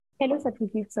Hello,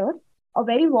 Satyajit sir. A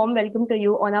very warm welcome to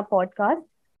you on our podcast.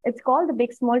 It's called The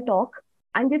Big Small Talk,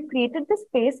 and we've created this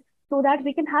space so that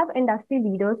we can have industry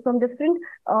leaders from different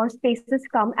spaces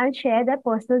come and share their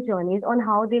personal journeys on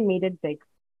how they made it big.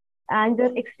 And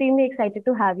we're extremely excited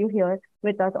to have you here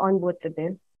with us on board today.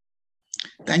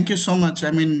 Thank you so much.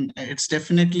 I mean, it's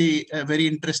definitely a very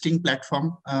interesting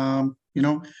platform.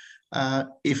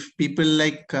 If people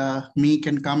like me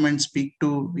can come and speak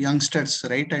to youngsters,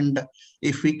 right? And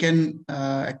if we can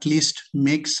at least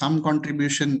make some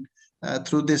contribution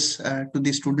through this to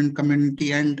the student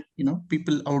community and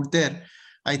people out there,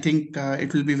 I think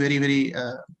it will be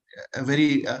a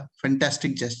very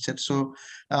fantastic gesture. So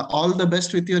all the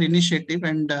best with your initiative,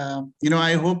 and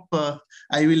I hope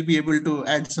I will be able to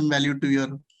add some value to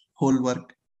your whole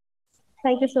work.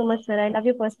 Thank you so much, sir. I love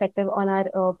your perspective on our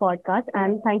podcast,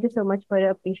 and thank you so much for your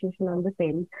appreciation on the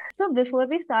same. So, before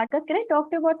we start, can I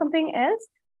talk to you about something else?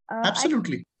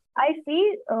 Absolutely. I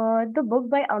see the book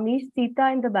by Amish Sita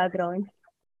in the background.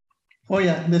 Oh,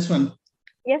 yeah, this one.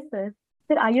 Yes, sir.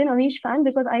 Sir, are you an Amish fan?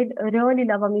 Because I really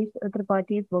love Amish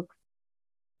Tripathi's books.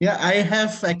 Yeah, I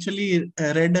have actually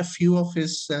read a few of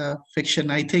his fiction.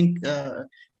 I think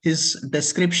his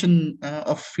description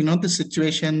of the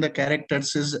situation, the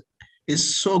characters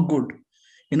is so good.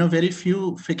 Very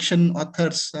few fiction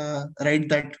authors write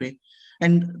that way.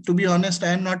 And to be honest, I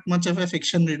am not much of a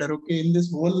fiction reader. Okay, in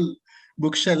this whole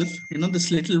bookshelf,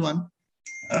 this little one,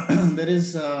 there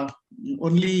is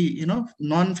only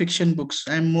non-fiction books.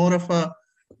 I'm more of a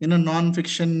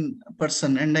non-fiction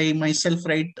person, and I myself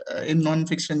write in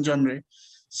non-fiction genre,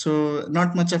 so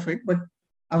not much of it. But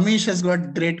Amish has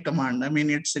got great command. I mean,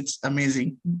 it's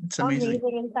amazing. It's amazing.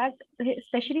 In fact,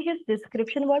 especially his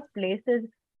description about places,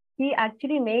 he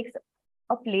actually makes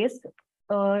a place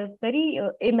very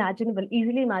imaginable,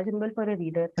 easily imaginable for a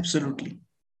reader. Absolutely.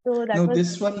 So that no, was...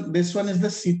 this one is the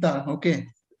Sita. Okay.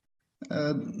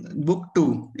 Book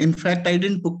 2. In fact, I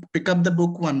didn't pick up the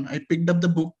book 1. I picked up the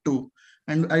book 2,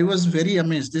 and I was very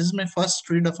amazed. This is my first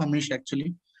read of Amish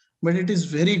actually, but it is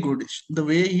very good. The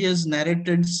way he has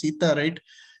narrated Sita, right?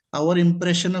 Our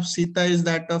impression of Sita is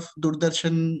that of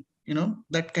Doordarshan,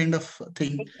 that kind of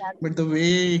thing. Exactly. But the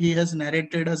way he has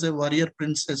narrated as a warrior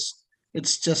princess,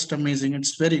 it's just amazing.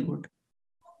 It's very good.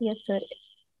 Yes, sir.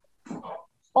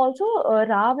 Also,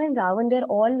 Ram and Ravan, they're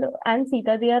all, and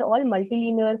Sita, they are all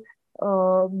multilinear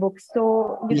books.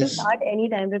 So you can start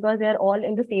anytime because they're all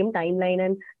in the same timeline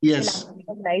and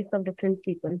lives of different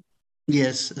people.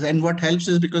 Yes, and what helps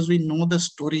is because we know the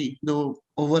story, the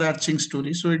overarching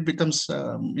story, so it becomes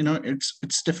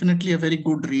it's definitely a very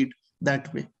good read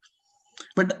that way.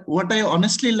 But what I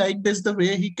honestly liked is the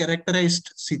way he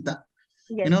characterized Sita.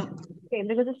 Yes.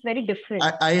 Because it's very different.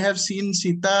 I have seen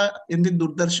Sita in the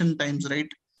Doordarshan times, right?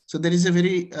 So there is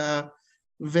a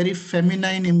very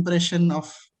feminine impression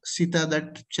of Sita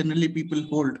that generally people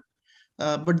hold.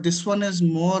 But this one is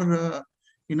more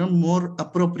more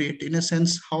appropriate, in a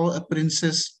sense, how a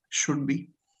princess should be.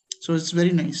 So it's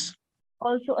very nice.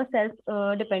 Also a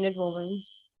self-dependent woman.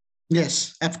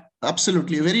 Yes,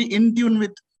 absolutely. Very in tune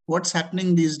with what's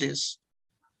happening these days.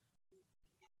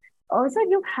 Also,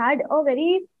 you've had a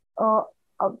very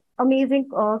amazing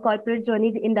corporate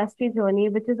journey, the industry journey,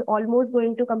 which is almost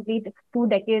going to complete 2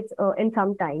 decades in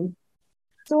some time.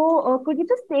 So could you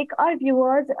just take our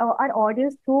viewers, our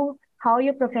audience through how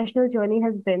your professional journey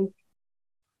has been?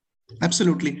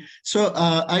 Absolutely. So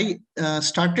I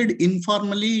started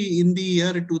informally in the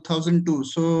year 2002.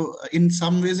 So in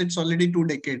some ways, it's already 2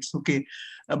 decades. Okay.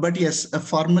 But yes,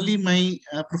 formally, my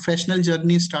professional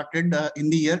journey started in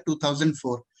the year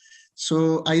 2004.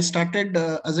 So I started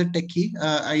as a techie.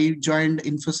 I joined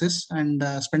Infosys and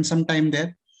spent some time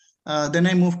there. Then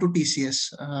I moved to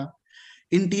TCS.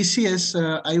 In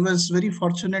TCS, I was very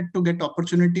fortunate to get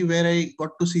opportunity where I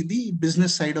got to see the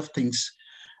business side of things.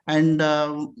 And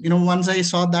once I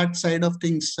saw that side of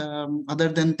things, other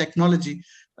than technology,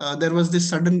 there was this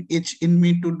sudden itch in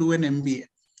me to do an MBA.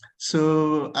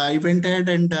 So I went ahead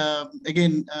and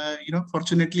again,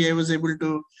 fortunately, I was able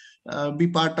to be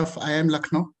part of IIM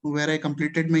Lucknow, where I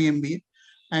completed my MBA.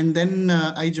 And then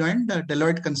I joined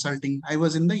Deloitte Consulting. I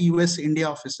was in the US India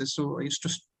offices. So I used to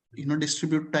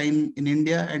distribute time in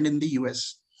India and in the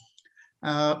US.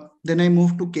 Then I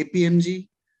moved to KPMG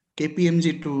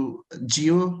to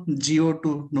Geo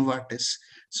to Novartis.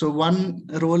 So one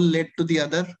role led to the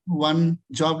other, one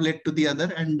job led to the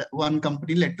other, and one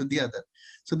company led to the other.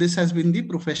 So this has been the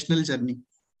professional journey.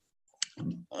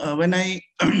 When I,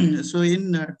 so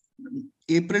in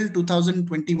April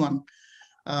 2021,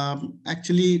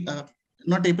 actually,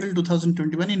 not April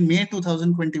 2021, in May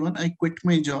 2021, I quit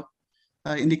my job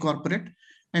in the corporate.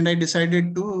 and I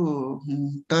decided to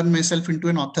turn myself into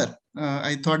an author.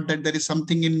 I thought that there is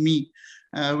something in me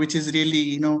which is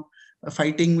really,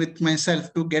 fighting with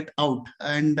myself to get out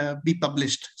and be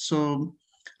published. So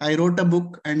I wrote a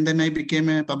book, and then I became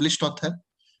a published author.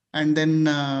 And then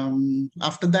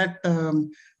after that,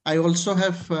 I also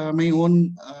have my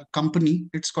own company.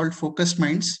 It's called Focused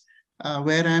Minds,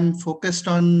 where I'm focused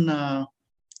on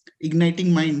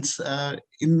igniting minds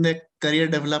in the career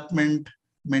development,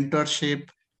 mentorship,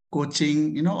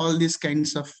 coaching, all these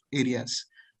kinds of areas,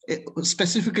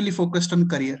 specifically focused on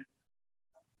career.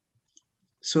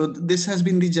 So this has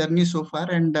been the journey so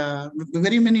far, and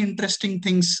very many interesting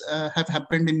things have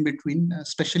happened in between.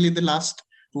 Especially the last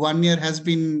 1 year has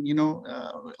been,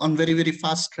 on very very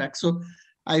fast track. So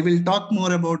I will talk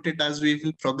more about it as we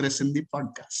will progress in the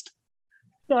podcast.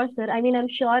 Sure, sir. I mean, I'm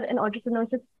sure an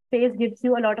entrepreneurship space gives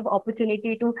you a lot of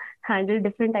opportunity to handle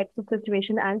different types of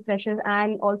situation and pressures,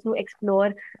 and also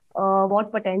explore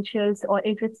what potentials or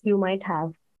interests you might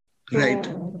have. Right.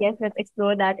 So, yes, let's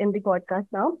explore that in the podcast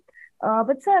now.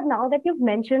 But, sir, now that you've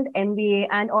mentioned MBA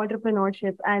and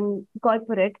entrepreneurship and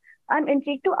corporate, I'm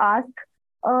intrigued to ask,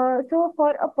 so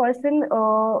for a person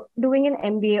doing an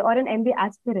MBA or an MBA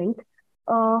aspirant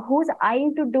who's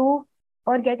eyeing to do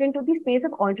or get into the space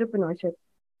of entrepreneurship,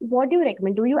 what do you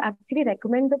recommend? Do you actually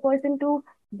recommend the person to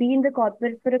be in the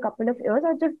corporate for a couple of years,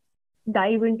 or just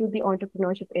dive into the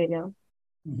entrepreneurship area?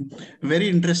 Very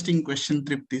interesting question,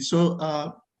 Tripti.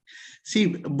 So, see,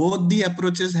 both the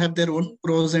approaches have their own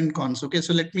pros and cons. Okay,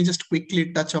 so let me just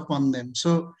quickly touch upon them.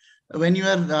 So, when you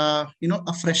are,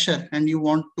 a fresher and you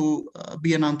want to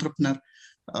be an entrepreneur,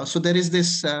 so there is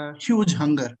this huge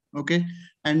hunger. Okay,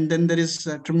 and then there is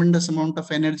a tremendous amount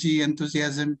of energy,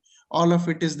 enthusiasm. All of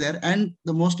it is there, and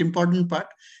the most important part,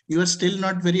 you are still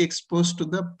not very exposed to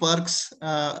the perks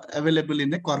available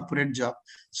in a corporate job.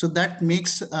 So that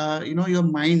makes your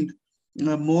mind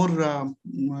more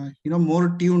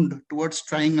tuned towards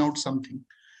trying out something.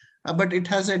 But it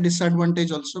has a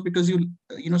disadvantage also, because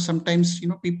sometimes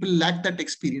people lack that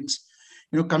experience.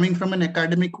 Coming from an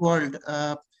academic world,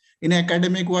 in an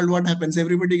academic world, what happens?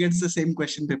 Everybody gets the same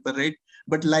question paper, right?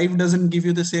 But life doesn't give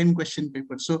you the same question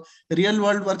paper. So the real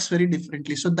world works very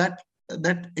differently. So that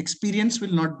experience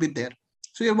will not be there.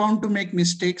 So you want to make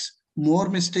mistakes, more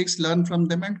mistakes, learn from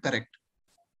them and correct.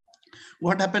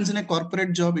 What happens in a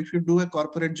corporate job? If you do a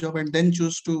corporate job and then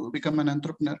choose to become an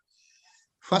entrepreneur,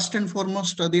 first and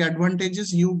foremost, the advantage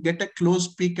is you get a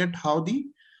close peek at how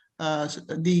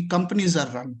the companies are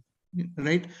run,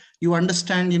 right? You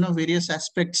understand various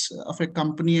aspects of a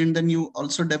company, and then you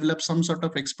also develop some sort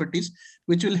of expertise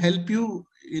which will help you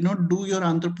do your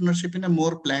entrepreneurship in a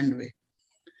more planned way.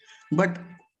 But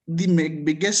the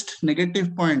biggest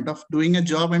negative point of doing a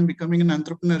job and becoming an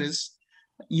entrepreneur is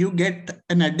you get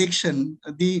an addiction,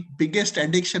 the biggest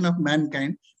addiction of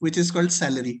mankind, which is called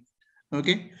salary.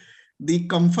 Okay, the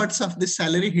comforts of this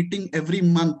salary hitting every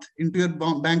month into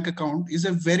your bank account is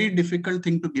a very difficult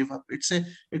thing to give up.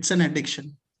 It's an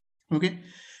addiction. Okay,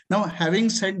 now having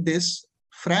said this,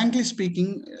 frankly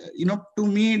speaking, to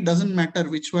me it doesn't matter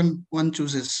which one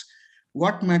chooses.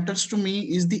 What matters to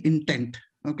me is the intent.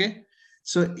 Okay,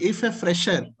 so if a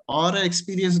fresher or an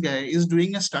experienced guy is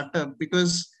doing a startup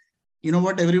because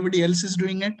what everybody else is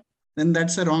doing it, then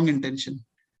that's a wrong intention.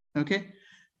 Okay,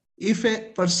 if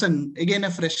a person, again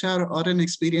a fresher or an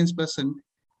experienced person,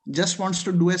 just wants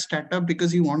to do a startup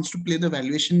because he wants to play the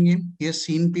valuation game, he has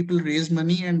seen people raise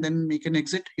money and then make an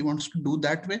exit, he wants to do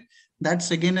that way,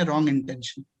 that's again a wrong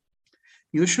intention.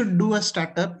 You should do a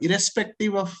startup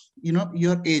irrespective of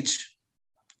your age,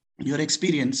 your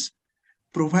experience,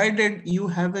 provided you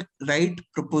have a right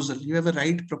proposal, you have a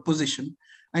right proposition,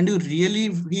 and you really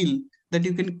feel that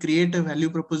you can create a value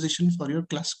proposition for your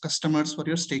customers, for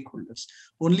your stakeholders.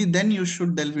 Only then you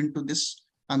should delve into this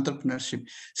entrepreneurship.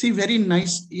 See, very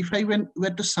nice. If I were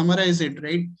to summarize it,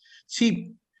 right?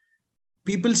 See,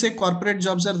 people say corporate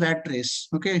jobs are rat race.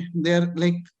 Okay, they're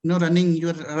like running.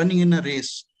 You're running in a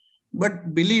race.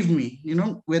 But believe me,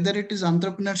 whether it is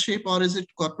entrepreneurship or is it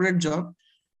corporate job,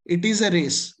 it is a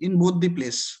race in both the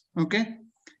place. Okay,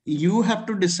 you have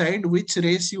to decide which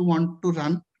race you want to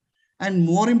run, and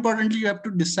more importantly, you have to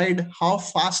decide how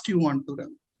fast you want to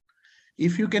run.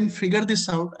 If you can figure this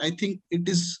out, I think it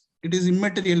is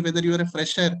immaterial whether you are a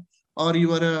fresher or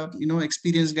you are a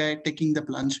experienced guy taking the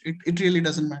plunge. It really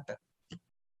doesn't matter.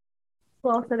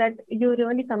 So that you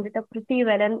really summed it up pretty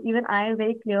well, and even I am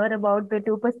very clear about the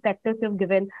two perspectives you've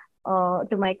given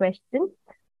to my question.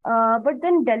 But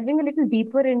then delving a little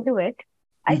deeper into it,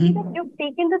 I see that you've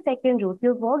taken the second route.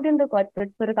 You've worked in the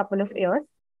corporate for a couple of years,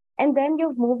 and then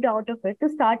you've moved out of it to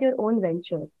start your own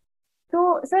venture.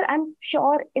 So, sir, I'm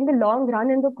sure in the long run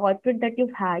in the corporate that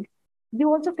you've had, you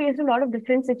also faced a lot of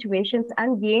different situations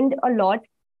and gained a lot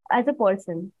as a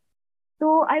person.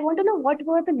 So, I want to know what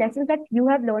were the lessons that you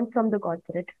have learned from the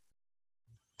corporate?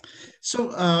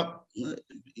 So,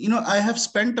 I have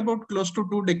spent about close to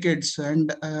 2 decades,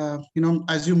 and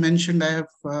as you mentioned, I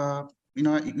have,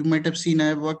 you might have seen, I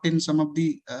have worked in some of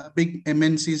the big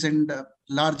MNCs and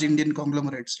large Indian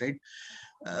conglomerates, right?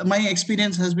 My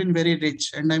experience has been very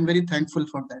rich, and I'm very thankful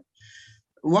for that.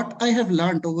 What I have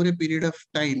learned over a period of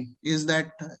time is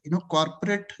that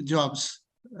corporate jobs,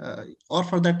 or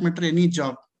for that matter, any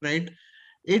job, right?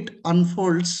 It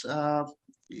unfolds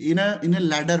in a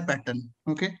ladder pattern.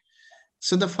 Okay,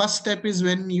 so the first step is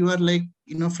when you are like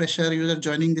fresher, you are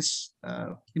joining this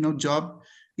job.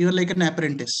 You are like an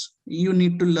apprentice. You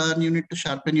need to learn. You need to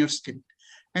sharpen your skill,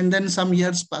 and then some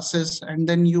years passes, and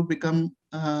then you become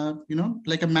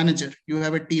like a manager. You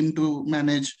have a team to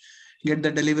manage, get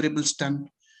the deliverables done.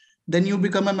 Then you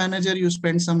become a manager. You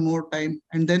spend some more time,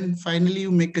 and then finally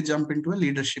you make a jump into a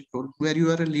leadership role where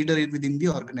you are a leader within the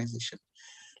organization.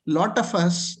 Lot of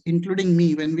us, including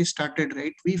me, when we started,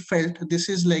 right, we felt this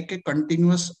is like a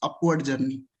continuous upward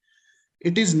journey.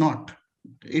 It is not.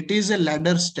 It is a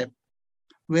ladder step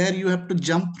where you have to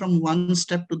jump from one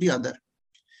step to the other.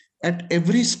 At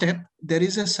every step there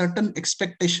is a certain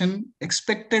expectation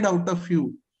expected out of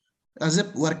you as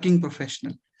a working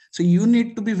professional. So you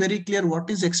need to be very clear what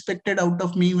is expected out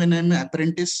of me when I'm an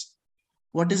apprentice,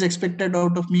 what is expected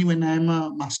out of me when I am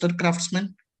a master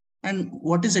craftsman, and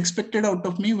what is expected out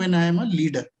of me when I am a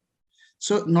leader.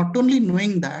 So not only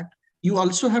knowing that, you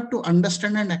also have to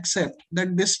understand and accept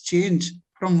that this change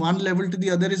from one level to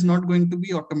the other is not going to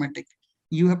be automatic.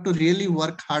 You have to really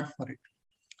work hard for it.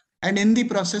 And in the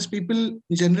process, people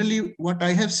generally, what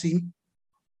I have seen,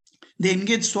 they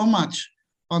engage so much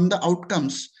on the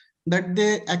outcomes that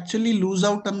they actually lose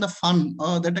out on the fun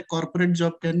that a corporate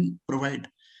job can provide.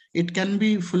 It can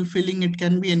be fulfilling, it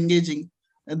can be engaging.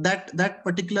 That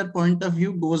particular point of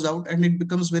view goes out, and it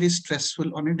becomes very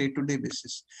stressful on a day-to-day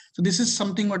basis. So this is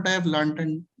something what I have learned,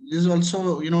 and this is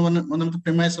also one of the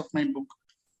premise of my book.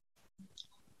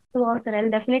 So, sir,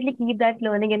 I'll definitely keep that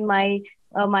learning in my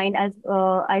mind as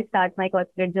I start my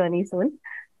corporate journey soon.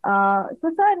 So,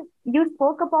 sir, you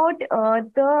spoke about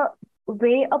the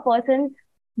way a person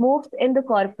moves in the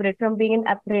corporate from being an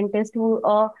apprentice to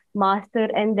a master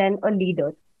and then a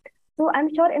leader. So,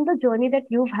 I'm sure in the journey that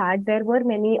you've had, there were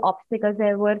many obstacles,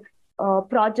 there were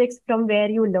projects from where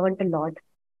you learned a lot.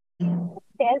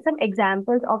 Share some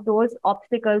examples of those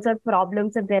obstacles or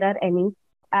problems, if there are any,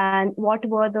 and what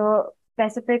were the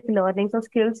specific learnings or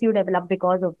skills you developed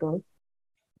because of those?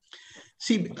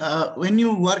 See, when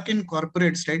you work in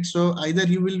corporates, right? So either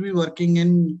you will be working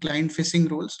in client-facing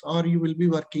roles, or you will be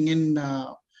working in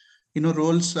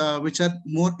roles which are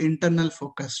more internal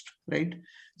focused, right?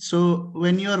 So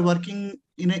when you are working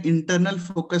in an internal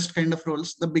focused kind of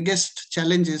roles, the biggest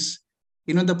challenge is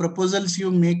the proposals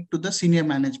you make to the senior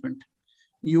management.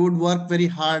 You would work very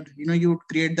hard, you would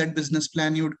create that business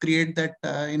plan, you would create that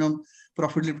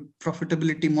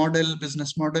profitability model,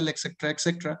 business model, etc.,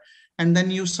 etc., and then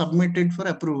you submit it for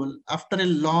approval. After a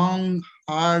long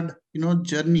hard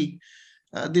journey,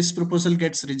 this proposal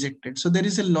gets rejected. So there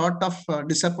is a lot of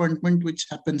disappointment which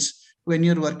happens when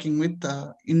you're working with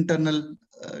internal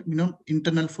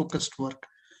focused work.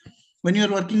 When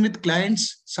you're working with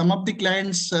clients, some of the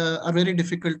clients are very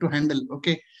difficult to handle.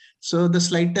 Okay, so the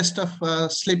slightest of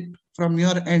slip from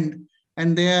your end,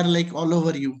 and they are like all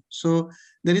over you. So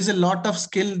there is a lot of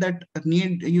skill that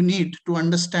you need to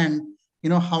understand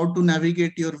how to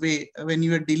navigate your way when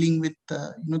you are dealing with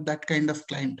that kind of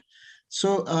client.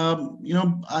 So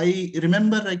I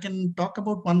remember, I can talk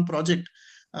about one project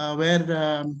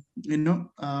where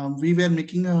we were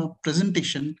making a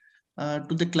presentation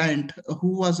to the client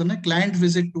who was on a client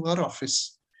visit to our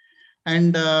office.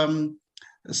 And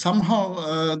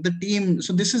somehow the team,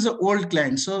 so this is an old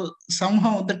client, so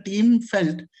somehow the team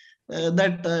felt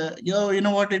that you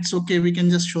know what, it's okay, we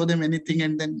can just show them anything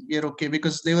and then we're okay,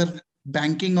 because they were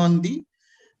banking on the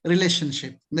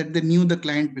relationship that they knew the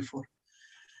client before.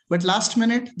 But last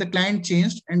minute the client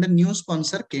changed and a new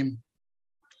sponsor came.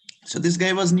 So this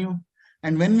guy was new,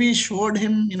 and when we showed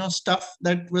him stuff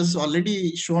that was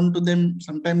already shown to them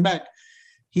some time back,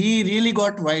 he really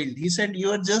got wild. He said, you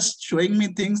are just showing me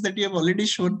things that you have already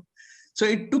shown. So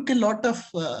it took a lot of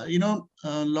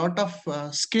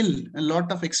skill, a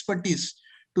lot of expertise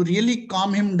to really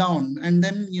calm him down, and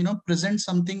then present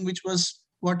something which was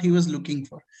what he was looking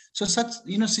for. So such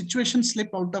situations slip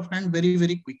out of hand very,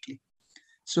 very quickly.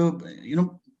 So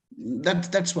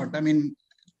that's what I mean.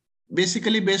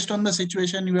 Basically, based on the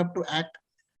situation, you have to act.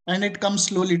 and it comes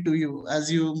slowly to you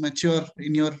as you mature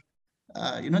in your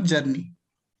journey.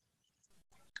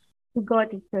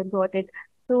 Got it, sir. Got it.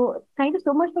 So, thank you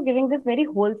so much for giving this very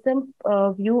wholesome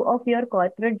view of your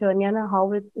corporate journey and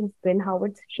how it's been, how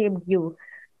it's shaped you.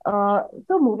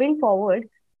 So, moving forward,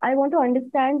 I want to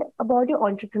understand about your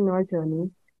entrepreneurial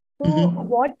journey. So, Mhm.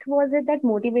 what was it that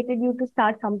motivated you to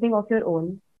start something of your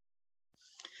own?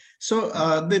 So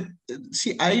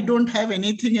see, I don't have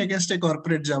anything against a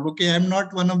corporate job. Okay, I'm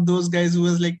not one of those guys who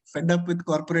was like fed up with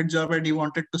corporate job and he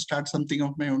wanted to start something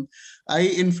of my own. I,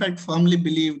 in fact, firmly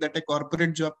believe that a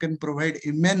corporate job can provide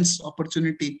immense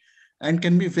opportunity and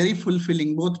can be very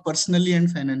fulfilling both personally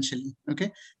and financially.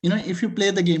 Okay, if you play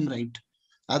the game right.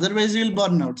 Otherwise, you'll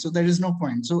burn out. So there is no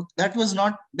point. So that was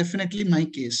not definitely my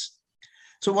case.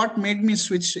 So what made me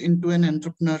switch into an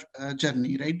entrepreneur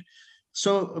journey, right?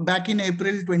 So back in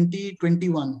April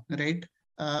 2021, right,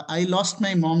 I lost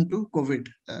my mom to COVID.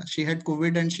 She had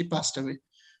COVID and she passed away.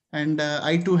 And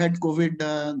I too had COVID,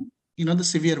 the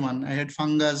severe one. I had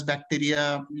fungus,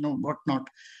 bacteria, whatnot.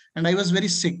 And I was very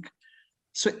sick.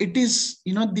 So it is,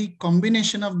 the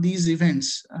combination of these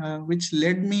events which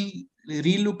led me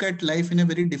relook at life in a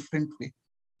very different way.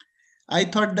 I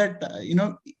thought that,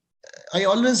 I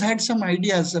always had some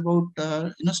ideas about,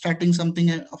 starting something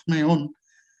of my own,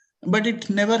 but it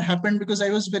never happened because I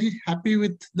was very happy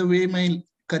with the way my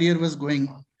career was going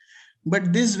on.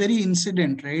 But this very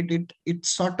incident, right, it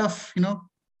sort of,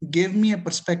 gave me a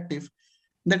perspective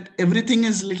that everything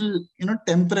is little,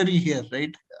 temporary here,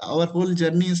 right? Our whole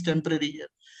journey is temporary here.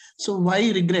 So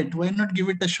why regret? Why not give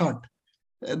it a shot?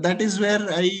 That is where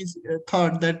I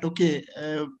thought that, okay,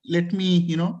 let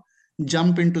me,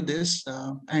 jump into this.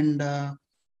 And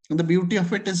the beauty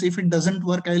of it is if it doesn't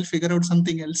work, I'll figure out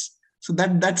something else. So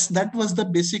that was the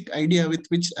basic idea with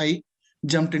which I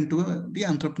jumped into the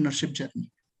entrepreneurship journey.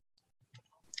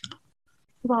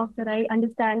 Wow, sir, I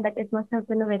understand that it must have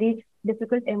been a very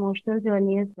difficult emotional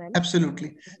journey as well.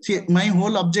 Absolutely. See, my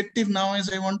whole objective now is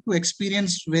I want to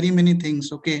experience very many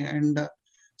things. Okay. And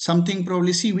something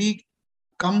probably, see, we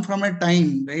come from a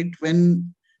time, right,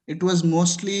 when it was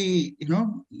mostly,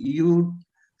 you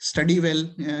study well,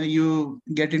 you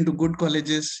get into good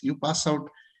colleges, you pass out,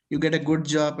 you get a good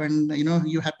job, and,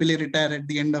 you happily retire at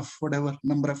the end of whatever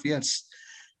number of years.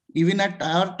 Even at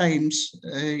our times,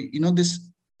 this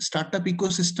startup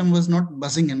ecosystem was not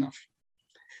buzzing enough.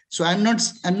 So I'm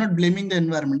not blaming the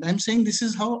environment. I'm saying this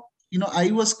is how,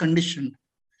 I was conditioned.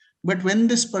 But when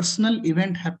this personal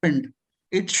event happened,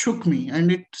 it shook me,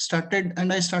 and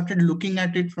I started looking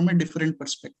at it from a different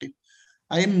perspective.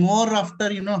 I am more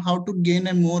after, how to gain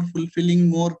a more fulfilling,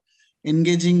 more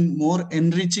engaging, more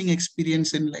enriching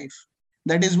experience in life.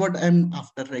 That is what I'm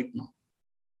after right now.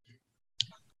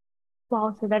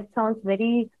 Wow, so that sounds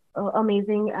very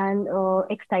amazing and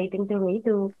exciting to me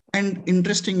too. And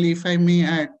interestingly, if I may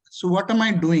add, so what am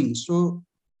I doing? So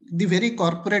the very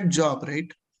corporate job,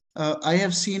 right? I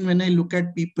have seen when I look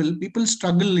at people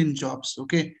struggle in jobs.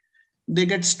 Okay, they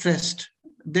get stressed.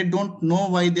 They don't know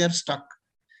why they are stuck.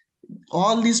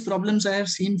 All these problems I have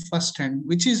seen firsthand,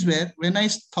 which is where when I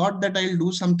thought that I'll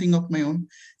do something of my own,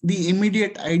 the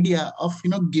immediate idea of,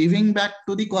 giving back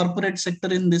to the corporate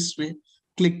sector in this way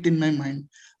clicked in my mind.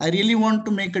 I really want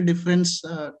to make a difference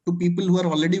to people who are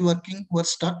already working, who are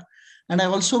stuck. And I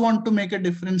also want to make a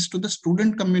difference to the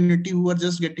student community who are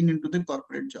just getting into the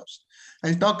corporate jobs.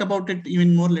 I'll talk about it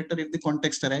even more later if the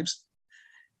context arrives.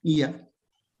 Yeah.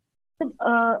 So,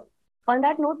 on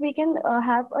that note, we can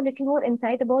have a little more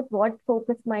insight about what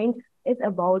Focus Mind is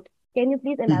about. Can you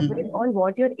please elaborate Mhm. on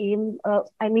what your aim?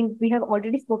 I mean, we have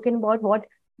already spoken about what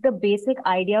the basic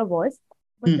idea was,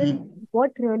 but then Mhm.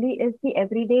 what really is the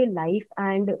everyday life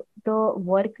and the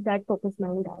work that Focus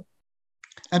Mind does?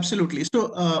 Absolutely.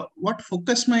 So, what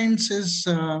Focus Minds is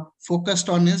focused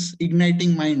on is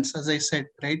igniting minds, as I said,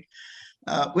 right?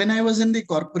 When I was in the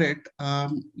corporate,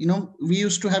 we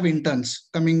used to have interns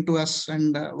coming to us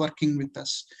and working with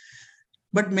us.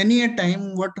 But many a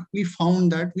time, what we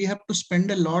found that we have to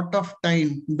spend a lot of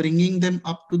time bringing them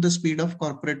up to the speed of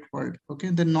corporate world. Okay,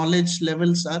 the knowledge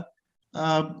levels are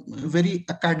very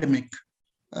academic.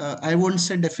 I won't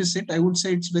say deficit. I would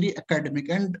say it's very academic,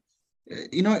 and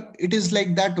it is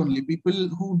like that only. People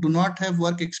who do not have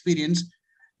work experience,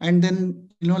 and then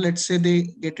let's say they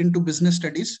get into business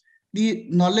studies, the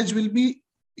knowledge will be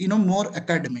more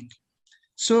academic.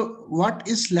 So what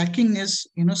is lacking is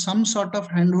some sort of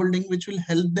handholding which will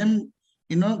help them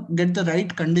get the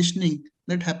right conditioning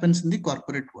that happens in the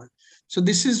corporate world. So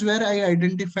this is where I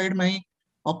identified my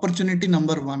opportunity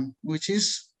number one, which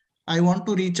is I want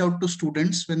to reach out to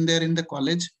students when they're in the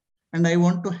college, and I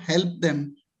want to help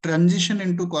them transition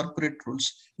into corporate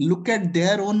roles look at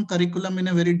their own curriculum in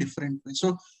a very different way.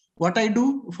 So what I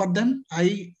do for them,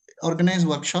 I organize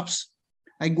workshops.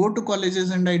 I go to colleges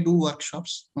and I do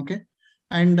workshops. Okay.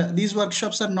 And these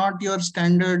workshops are not your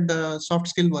standard soft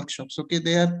skill workshops. Okay.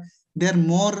 They are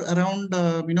more around,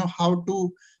 how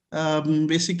to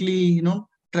basically,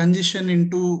 transition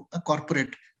into a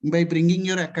corporate by bringing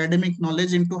your academic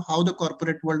knowledge into how the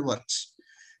corporate world works.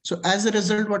 So as a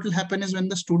result, what will happen is when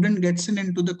the student gets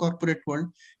into the corporate world,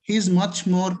 he is much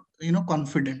more,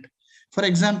 confident. For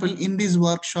example, in these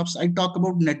workshops, I talk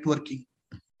about networking,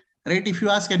 right? If you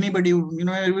ask anybody,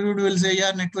 everybody will say,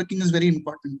 yeah, networking is very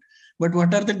important. But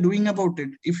what are they doing about it?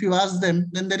 If you ask them,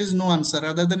 then there is no answer.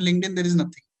 Other than LinkedIn, there is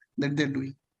nothing that they're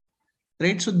doing,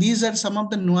 right? So these are some of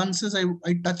the nuances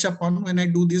I touch upon when I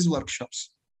do these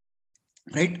workshops,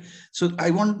 right? So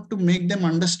I want to make them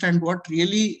understand what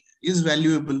really is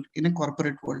valuable in a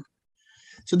corporate world.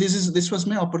 So this was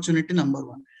my opportunity number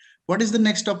one. What is the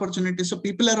next opportunity? So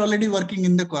people are already working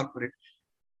in the corporate.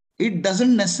 It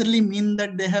doesn't necessarily mean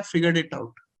that they have figured it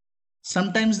out.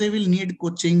 Sometimes they will need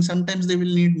coaching, sometimes they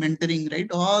will need mentoring, right?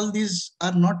 All these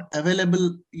are not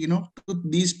available, to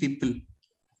these people.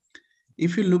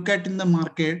 If you look at in the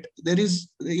market, there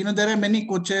are many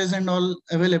coaches and all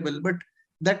available, but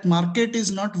that market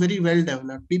is not very well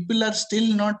developed. People are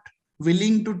still not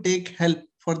willing to take help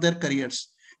for their careers.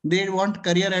 They want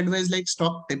career advice like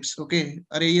stock tips. Okay,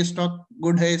 are ye stock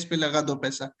good hai, is pe laga do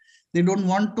paisa. They don't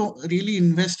want to really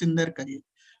invest in their career,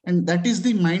 and that is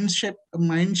the mind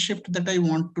shift that I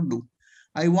want to do.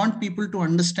 I want people to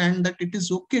understand that it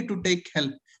is okay to take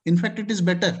help. In fact, it is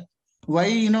better.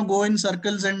 Why go in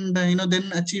circles and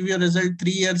then achieve your result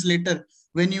 3 years later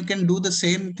when you can do the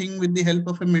same thing with the help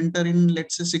of a mentor in,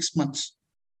 let's say, 6 months?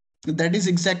 That is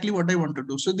exactly what I want to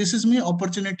do. So this is my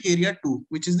opportunity area 2,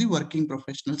 which is the working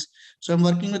professionals. So I'm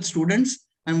working with students,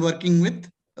 I'm working with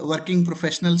working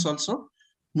professionals also.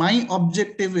 My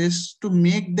objective is to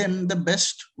make them the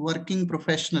best working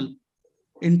professional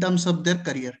in terms of their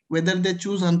career. Whether they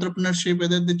choose entrepreneurship,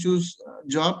 whether they choose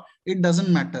job, it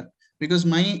doesn't matter, because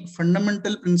my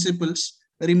fundamental principles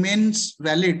remains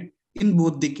valid in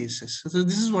both the cases. So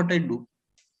this is what I do.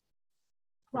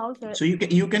 Wow, sir. So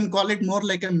you can call it more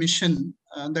like a mission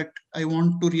that I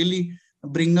want to really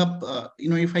bring up.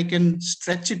 If I can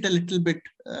stretch it a little bit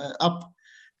up,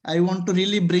 I want to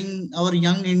really bring our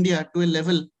young India to a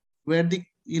level where the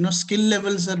skill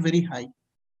levels are very high.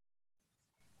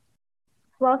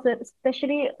 Wow, sir.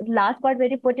 Especially last part where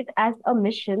you put it as a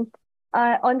mission.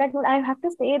 On that note, I have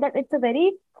to say that it's a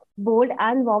very bold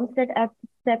and warm step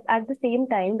at the same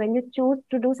time when you choose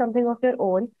to do something of your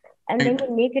own and then Right.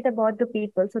 you make it about the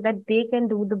people so that they can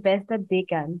do the best that they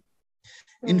can.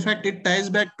 In fact, it ties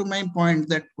back to my point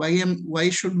that why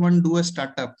should one do a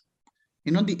startup?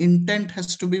 The intent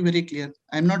has to be very clear.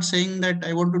 I'm not saying that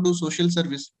I want to do social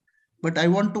service, but I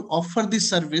want to offer this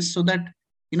service so that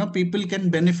people can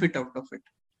benefit out of it.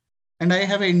 And I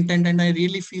have an intent, and I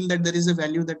really feel that there is a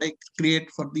value that I create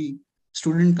for the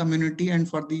student community and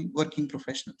for the working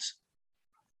professionals.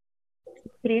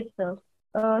 Great, sir.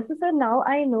 So, sir, now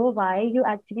I know why you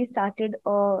actually started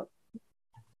a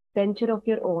venture of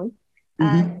your own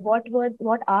and what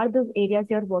are the areas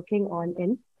you're working on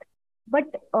in. But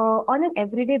on an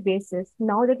everyday basis,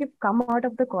 now that you've come out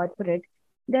of the corporate,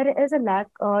 there is a lack,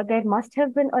 there must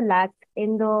have been a lack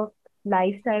in the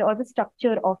lifestyle or the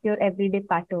structure of your everyday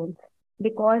pattern.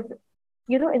 Because,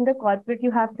 in the corporate, you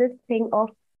have this thing of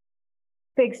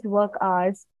fixed work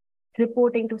hours,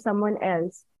 reporting to someone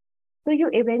else. So you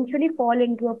eventually fall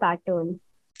into a pattern.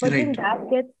 But then Right. that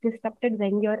gets disrupted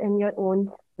when you're in your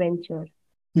own venture.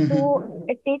 Mhm. So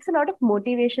it takes a lot of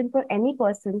motivation for any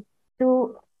person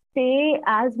to stay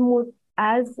as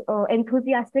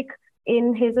enthusiastic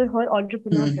in his or her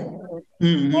entrepreneurship.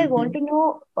 So I want Mhm. to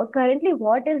know currently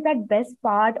what is that best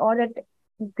part or that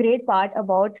great part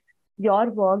about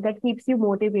your work that keeps you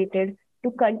motivated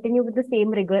to continue with the same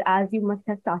rigor as you must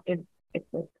have started it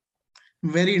with.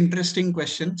 Very interesting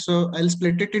question. So I'll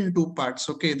split it in two parts.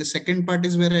 Okay. The second part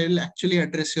is where I will actually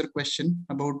address your question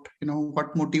about,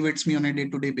 what motivates me on a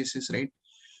day-to-day basis, right?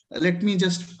 Let me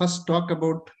just first talk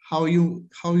about how you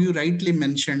rightly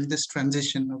mentioned this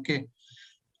transition. Okay.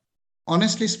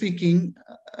 Honestly speaking,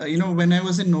 when I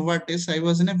was in Novartis, I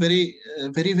was in a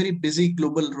very busy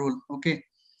global role. Okay.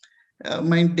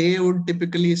 My day would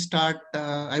typically start,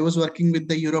 I was working with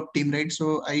the Europe team, right?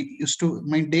 So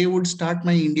my day would start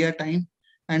my India time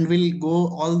and will go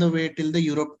all the way till the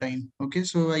Europe time. Okay.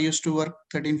 So I used to work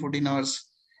 13-14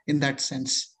 hours in that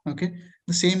sense. Okay.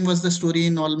 The same was the story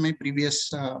in all my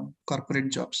previous corporate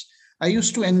jobs. I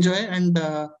used to enjoy, and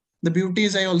The beauty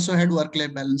is I also had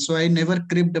work-life balance, so I never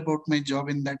cribbed about my job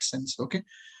in that sense. Okay,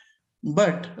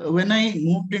 but when I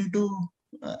moved into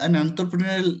an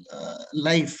entrepreneurial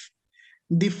life,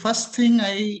 the first thing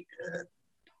I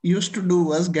used to do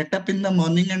was get up in the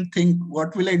morning and think,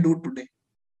 what will I do today?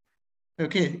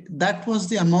 Okay, that was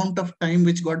the amount of time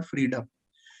which got freed up.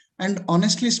 And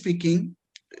honestly speaking,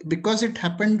 because it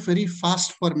happened very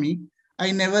fast for me,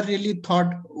 I never really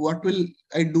thought, what will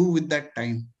I do with that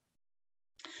time?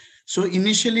 So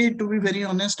initially, to be very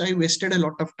honest, I wasted a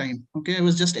lot of time. Okay, I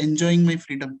was just enjoying my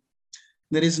freedom.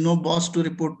 There is no boss to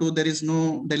report to, there is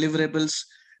no deliverables,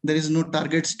 there is no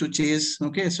targets to chase.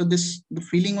 Okay, so the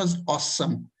feeling was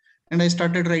awesome. And I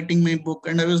started writing my book,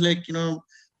 and I was like,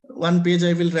 one page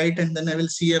I will write, and then I will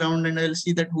see around, and I will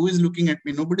see that who is looking at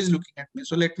me. Nobody is looking at me,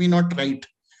 so let me not write.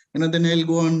 Then I'll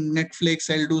go on Netflix,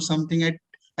 I'll do something.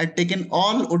 I'd taken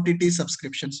all OTT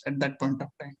subscriptions at that point of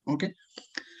time. Okay,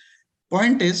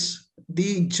 point is,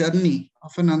 the journey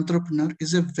of an entrepreneur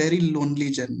is a very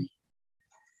lonely journey.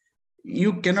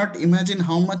 You cannot imagine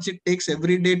how much it takes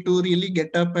every day to really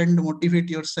get up and motivate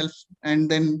yourself, and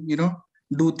then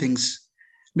do things,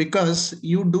 because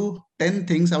you do 10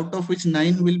 things, out of which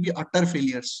 9 will be utter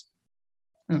failures.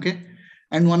 Okay,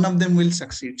 and one of them will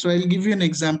succeed. So I'll give you an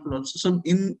example also. So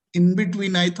in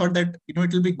between, I thought that it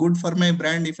will be good for my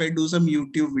brand if I do some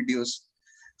YouTube videos,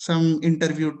 some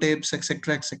interview tapes,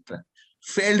 etc., etc.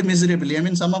 Failed miserably. I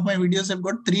mean, some of my videos have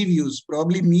got 3 views,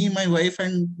 probably me, my wife,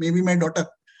 and maybe my daughter.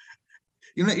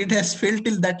 It has failed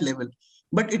till that level,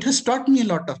 but it has taught me a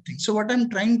lot of things. So what I'm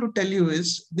trying to tell you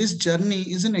is, this journey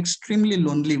is an extremely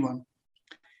lonely one.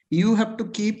 You have to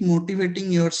keep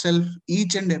motivating yourself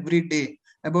each and every day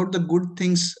about the good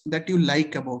things that you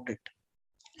like about it,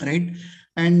 right?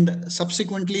 And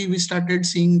subsequently, we started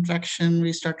seeing traction.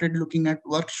 We started looking at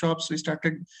workshops. We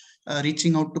started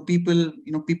reaching out to people.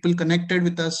 People connected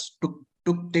with us,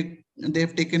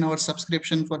 they've taken our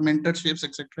subscription for mentorships,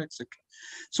 etc., etc.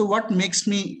 So what makes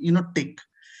me tick?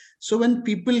 So when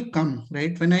people come,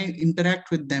 right, when I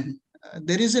interact with them,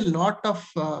 there is a lot of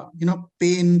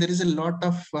pain, there is a lot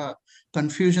of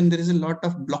confusion, there is a lot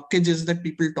of blockages that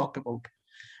people talk about.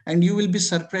 And you will be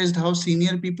surprised how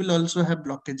senior people also have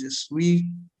blockages.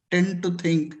 We tend to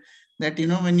think that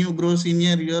when you grow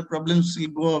senior, your problems will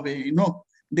go away.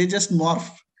 They just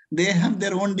morph. They have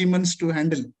their own demons to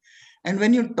handle. And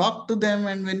when you talk to them,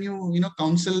 and when you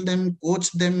counsel them,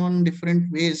 coach them on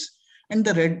different ways, and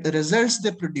the results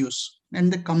they produce,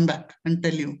 and they come back and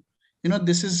tell you,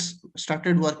 this is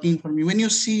started working for me. When you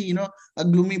see a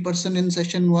gloomy person in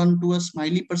session 1 to a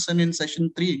smiley person in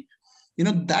session 3,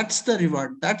 that's the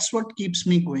reward. That's what keeps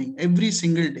me going every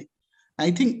single day.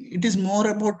 I think it is more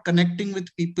about connecting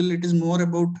with people. It is more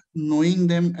about knowing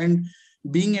them and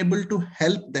being able to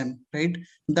help them, right?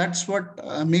 That's what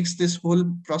makes this whole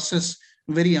process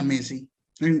very amazing,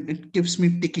 and it keeps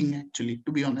me ticking, actually,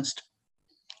 to be honest.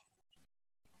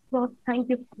 So thank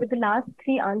you. With the last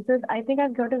three answers, I think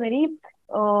I've got a very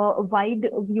wide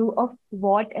view of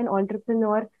what an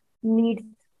entrepreneur needs,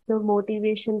 the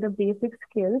motivation, the basic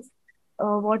skills,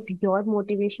 what your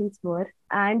motivations were,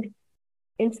 and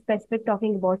in specific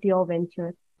talking about your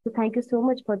venture. So thank you so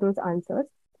much for those answers.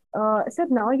 So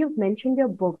now you've mentioned your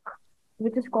book,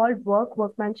 which is called Work,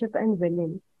 Workmanship, and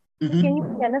Winning. So can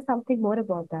you tell us something more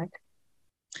about that?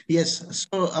 Yes.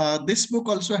 So this book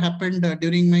also happened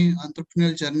during my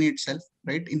entrepreneurial journey itself,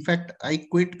 right? In fact, I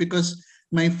quit because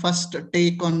my first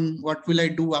take on what will I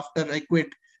do after I quit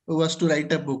was to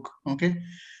write a book. Okay.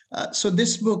 So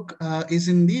this book is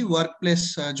in the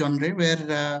workplace genre,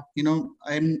 where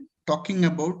I'm talking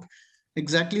about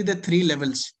exactly the 3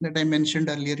 levels that I mentioned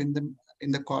earlier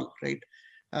in the call, right?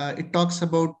 It talks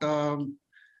about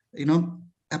you know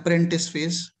apprentice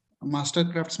phase, master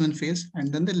craftsman phase,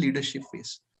 and then the leadership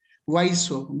phase. Why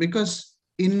so? Because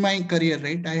in my career,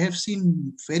 right, I have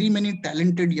seen very many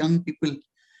talented young people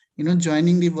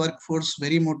joining the workforce,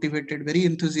 very motivated, very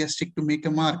enthusiastic to make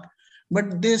a mark,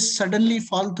 but they suddenly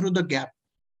fall through the gap.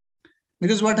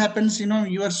 Because what happens,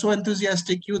 you are so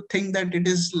enthusiastic, you think that it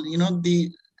is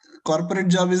the corporate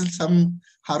job is some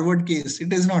Harvard case.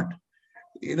 It is not.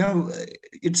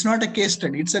 It's not a case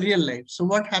study, it's a real life. So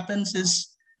what happens is,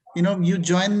 you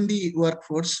join the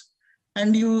workforce,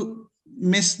 and you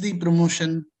miss the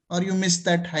promotion, or you miss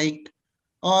that hike,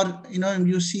 or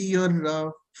you see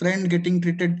your friend getting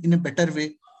treated in a better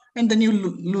way, and then you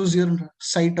lose your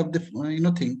sight of the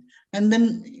thing. And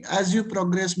then as you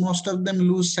progress, most of them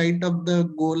lose sight of the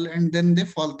goal, and then they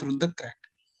fall through the crack,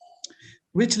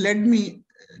 which led me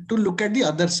to look at the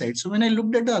other side. So when I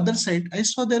looked at the other side, I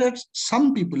saw there are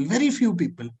some people, very few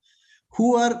people,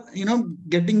 who are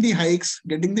getting the hikes,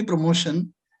 getting the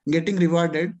promotion, getting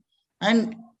rewarded,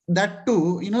 And that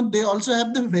too, they also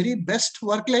have the very best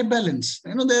work-life balance.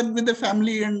 They're with the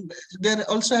family and they're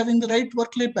also having the right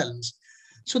work-life balance.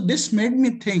 So this made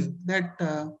me think that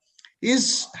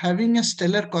is having a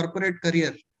stellar corporate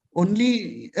career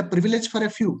only a privilege for a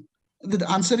few? The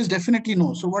answer is definitely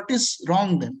no. So what is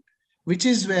wrong then? Which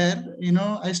is where,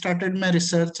 I started my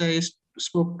research. I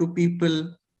spoke to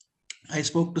people, I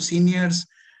spoke to seniors,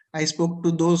 I spoke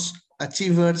to those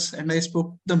achievers, and I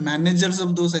spoke to the managers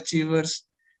of those achievers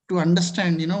to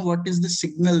understand, what is the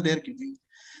signal they're giving.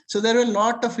 So there were a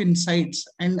lot of insights,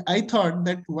 and I thought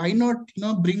that why not,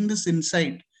 bring this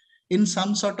insight in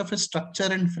some sort of a structure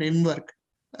and framework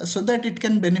so that it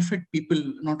can benefit people,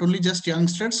 not only just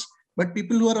youngsters, but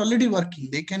people who are already working.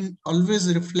 They can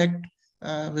always reflect,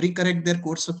 recorrect their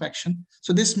course of action.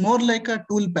 So this more like a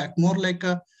tool pack, more like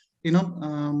a you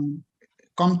know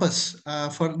compass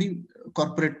for the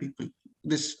corporate people.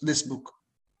 This book.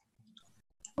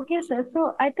 Okay, sir.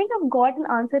 So I think I've got an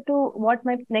answer to what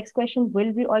my next question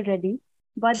will be already,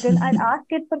 but then I'll ask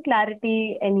it for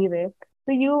clarity anyway.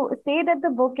 So you say that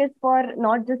the book is for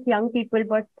not just young people,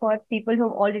 but for people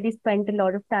who've already spent a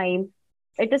lot of time.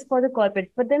 It is for the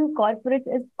corporate, but then corporate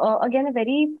is again a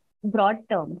very broad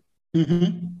term.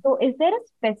 Mm-hmm. So is there a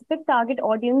specific target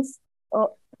audience,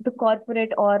 the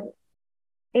corporate, or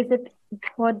is it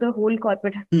for the whole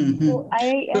corporate? So Mm-hmm.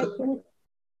 I So can.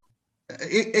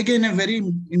 again, a very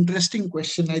interesting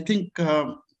question. I think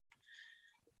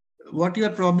what you are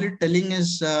probably telling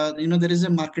is, there is a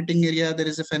marketing area, there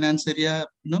is a finance area.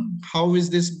 How is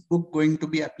this book going to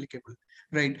be applicable,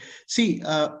 right? See,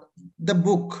 the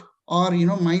book, or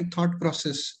my thought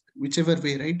process, whichever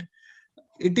way, right?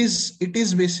 It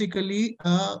is basically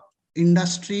a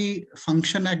industry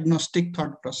function agnostic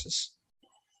thought process,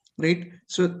 right?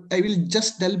 So I will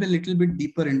just delve a little bit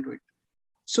deeper into it.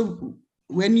 So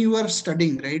when you are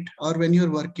studying, right, or when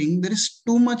you're working, there is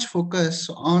too much focus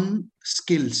on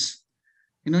skills,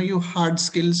 you hard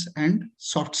skills and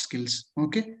soft skills.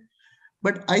 Okay.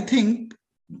 But I think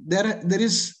there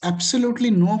is absolutely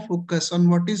no focus on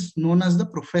what is known as the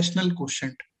professional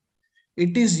quotient.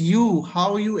 It is you,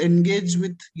 how you engage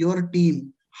with your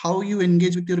team, how you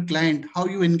engage with your client, how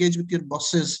you engage with your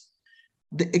bosses,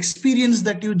 the experience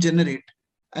that you generate.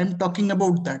 I'm talking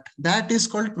about that. That is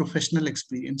called professional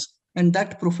experience. And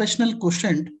that professional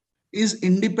quotient is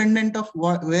independent of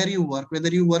where you work, whether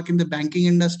you work in the banking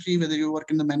industry, whether you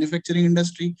work in the manufacturing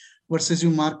industry versus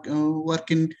you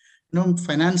work in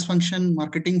finance function,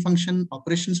 marketing function,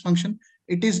 operations function.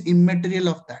 It is immaterial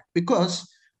of that, because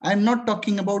I'm not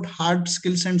talking about hard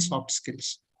skills and soft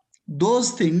skills.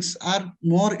 Those things are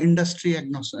more industry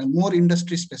agnostic, more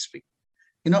industry specific.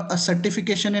 A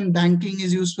certification in banking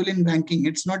is useful in banking,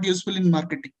 it's not useful in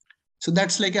marketing. So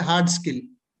that's like a hard skill,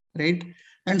 right?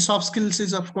 And soft skills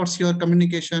is of course your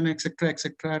communication, etc.,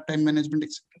 time management,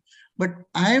 etc. But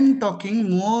I am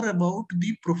talking more about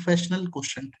the professional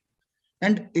quotient.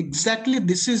 And exactly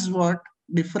this is what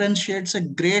differentiates a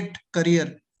great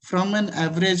career from an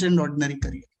average and ordinary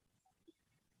career.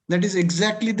 That is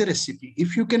exactly the recipe.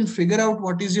 If you can figure out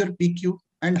what is your PQ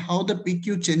and how the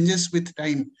PQ changes with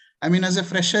time. I mean, as a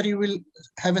fresher, you will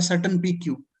have a certain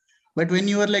PQ. But when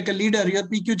you are like a leader, your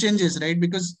PQ changes, right?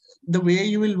 Because the way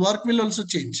you will work will also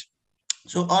change.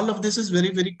 So all of this is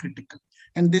very, very critical.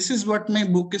 And this is what my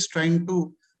book is trying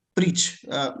to preach.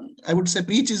 I would say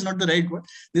preach is not the right word.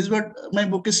 This is what my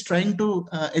book is trying to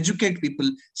educate people,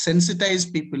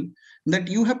 sensitize people, that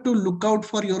you have to look out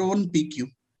for your own PQ.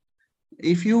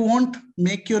 If you won't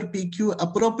make your PQ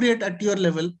appropriate at your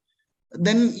level,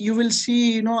 then you will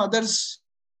see others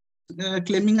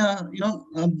claiming a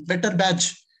better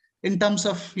badge in terms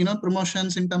of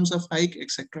promotions, in terms of hike,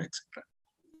 etc., etc.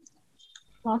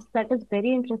 Wow, that is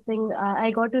very interesting. I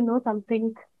got to know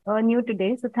something new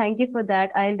today. So thank you for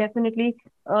that. I'll definitely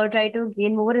try to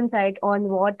gain more insight on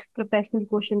what professional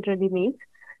quotient really means.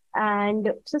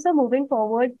 And so, sir, moving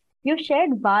forward, you've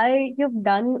shared why you've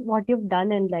done what you've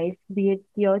done in life, be it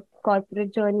your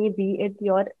corporate journey, be it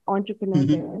your entrepreneur Mhm.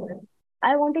 journey.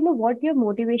 I want to know what your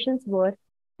motivations were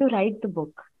to write the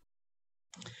book.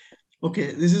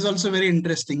 Okay, this is also very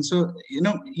interesting. So,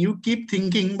 you keep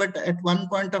thinking, but at one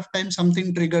point of time,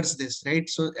 something triggers this, right?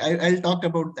 So, I'll talk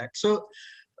about that. So,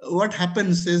 what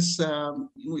happens is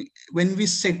when we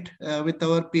sit with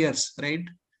our peers, right?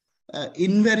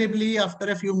 Invariably, after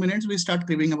a few minutes, we start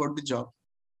cribbing about the job.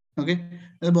 Okay,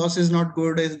 the boss is not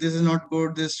good, this is not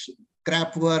good, this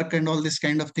crap work, and all this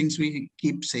kind of things we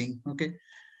keep saying. Okay,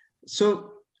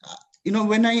 so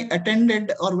when I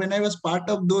attended or when I was part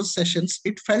of those sessions,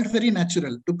 it felt very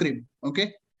natural to crib.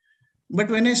 Okay, but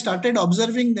when I started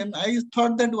observing them, I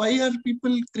thought that why are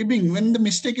people cribbing when the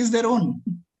mistake is their own?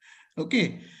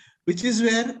 Okay, which is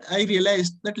where I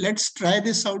realized that let's try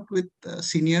this out with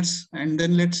seniors, and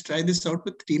then let's try this out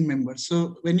with team members.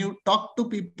 So when you talk to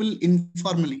people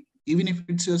informally, even if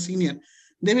it's your senior,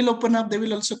 they will open up, they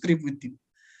will also crib with you.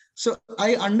 So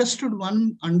I understood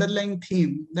one underlying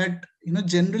theme that,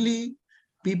 generally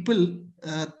people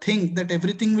think that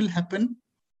everything will happen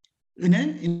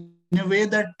in a way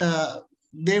that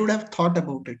they would have thought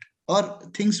about it, or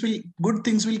good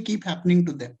things will keep happening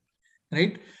to them,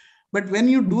 right? But when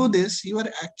you do this, you are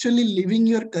actually living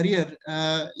your career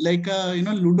like a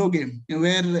ludo game,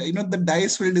 where the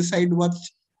dice will decide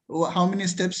how many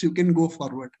steps you can go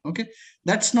forward. Okay,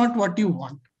 that's not what you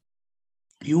want.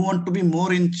 You want to be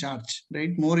more in charge,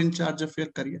 right? More in charge of your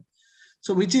career.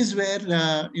 So which is where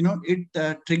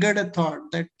it triggered a thought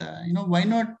that why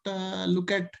not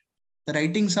look at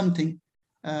writing something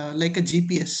like a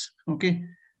GPS. Okay,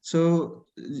 so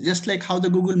just like how the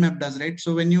Google map does, right?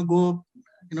 So when you go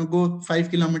 5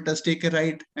 kilometers, take a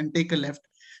right and take a left.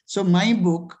 So my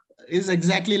book is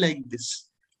exactly like this.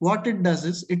 What it does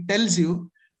is it tells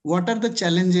you what are the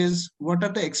challenges, what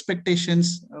are the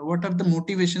expectations, what are the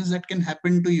motivations that can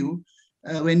happen to you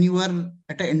when you are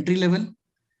at an entry level,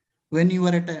 when you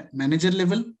are at a manager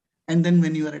level, and then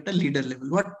when you are at a leader level.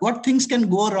 What things can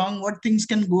go wrong, what things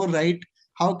can go right,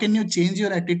 how can you change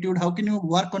your attitude, how can you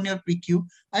work on your PQ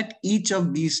at each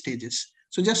of these stages.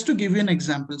 So just to give you an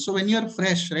example, so when you are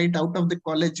fresh right out of the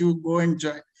college, you go and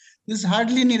join, there's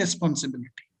hardly any responsibility,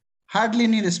 hardly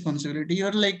any responsibility.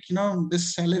 You're like,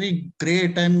 this salary,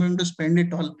 great, I'm going to spend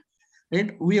it all,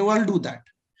 right? We all do that.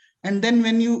 And then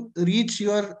when you reach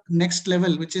your next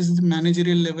level, which is the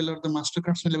managerial level or the master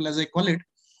craftsman level, as I call it,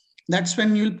 that's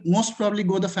when you'll most probably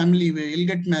go the family way. You'll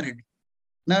get married.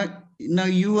 Now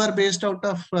you are based out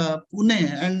of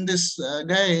Pune, and this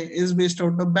guy is based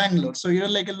out of Bangalore. So you're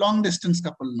like a long distance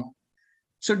couple now.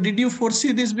 So did you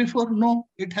foresee this before? No,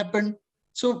 it happened.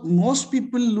 So most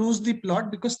people lose the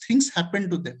plot because things happen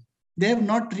to them. They have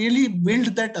not really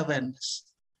built that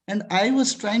awareness. And I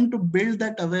was trying to build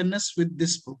that awareness with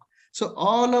this book. So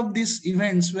all of these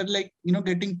events were like,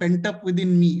 getting pent up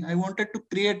within me. I wanted to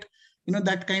create,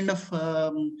 that kind of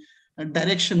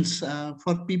directions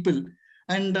for people.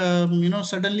 And,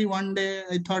 suddenly one day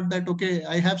I thought that, okay,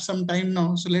 I have some time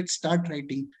now. So let's start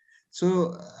writing.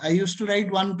 So I used to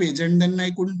write one page and then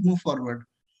I couldn't move forward.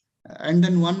 And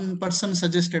then one person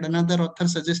suggested, another author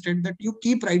suggested that you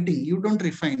keep writing, you don't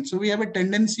refine. So we have a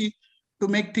tendency to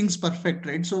make things perfect,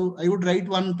 right? So I would write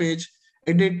one page,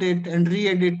 edit it and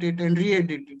re-edit it and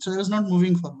re-edit it. So I was not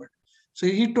moving forward. So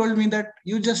he told me that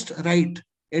you just write,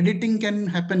 editing can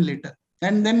happen later.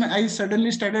 And then I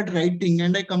suddenly started writing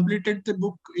and I completed the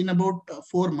book in about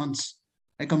 4 months.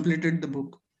 I completed the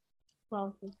book.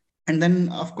 Wow. And then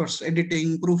of course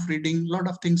editing, proofreading, a lot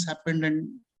of things happened, and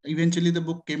eventually the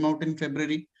book came out in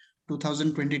February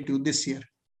 2022, this year.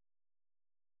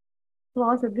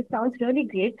 Wow, so this sounds really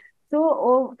great.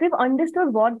 So, we've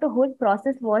understood what the whole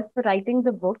process was for writing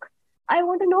the book. I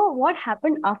want to know what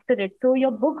happened after it. So,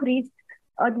 your book reached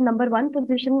the number one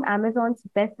position, Amazon's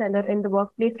bestseller in the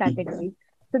workplace category.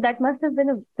 So, that must have been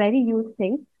a very huge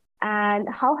thing. And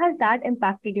how has that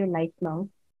impacted your life now?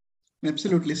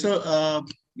 Absolutely. So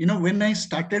when I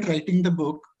started writing the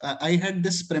book, I had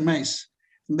this premise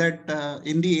that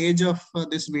in the age of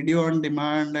this video on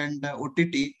demand and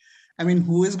OTT, I mean,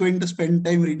 who is going to spend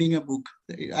time reading a book?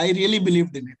 I really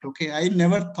believed in it. Okay, I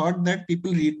never thought that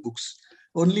people read books.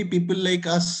 Only people like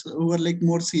us who are like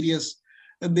more serious,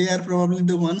 they are probably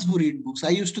the ones who read books. I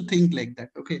used to think like that.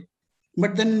 Okay,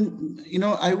 but then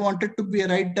I wanted to be a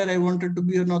writer, I wanted to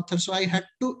be an author, so I had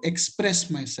to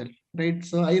express myself, right?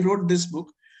 So I wrote this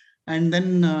book, and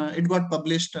then it got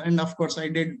published, and of course I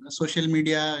did social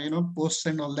media posts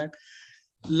and all that.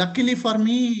 Luckily for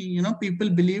me, people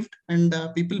believed, and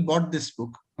people bought this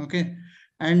book. Okay,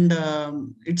 and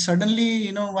it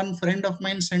suddenly, one friend of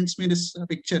mine sends me this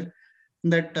picture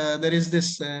that there is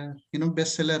this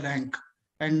bestseller rank,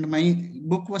 and my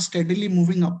book was steadily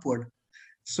moving upward.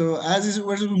 So as it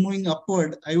was moving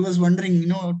upward, I was wondering,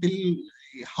 till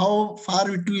how far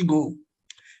it will go,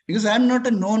 because I'm not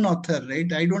a known author,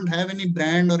 right? I don't have any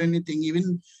brand or anything.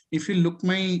 Even if you look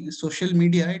my social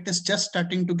media, it is just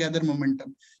starting to gather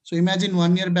momentum. So imagine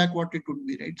 1 year back what it would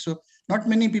be, right? So not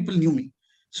many people knew me.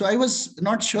 So I was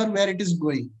not sure where it is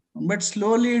going, but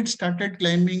slowly it started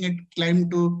climbing. It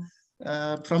climbed to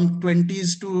from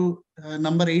 20s to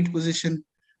number 8 position,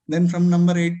 then from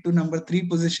number 8 to number 3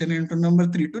 position, and to number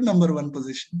 3 to number 1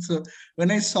 position. So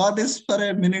when I saw this for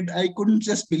a minute, I couldn't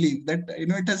just believe that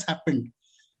it has happened.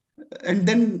 And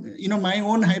then my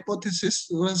own hypothesis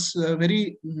was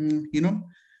very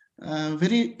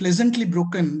very pleasantly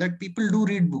broken that people do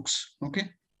read books. Okay.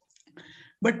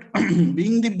 But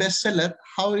being the bestseller,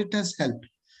 how it has helped.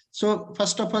 So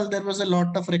first of all, there was a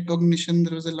lot of recognition.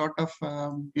 There was a lot of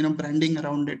branding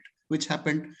around it, which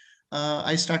happened.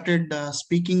 I started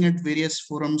speaking at various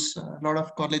forums. A lot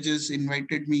of colleges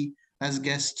invited me as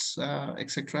guests,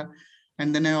 etc.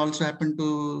 And then I also happened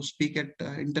to speak at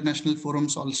international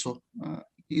forums also.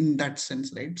 In that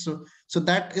sense, right? So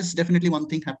that is definitely one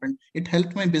thing happened. It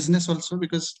helped my business also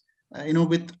because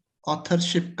with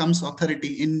authorship comes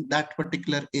authority in that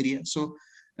particular area. So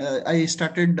I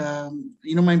started,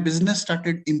 my business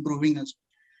started improving as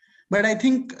well. But I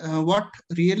think what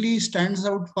really stands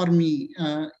out for me,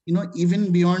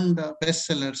 even beyond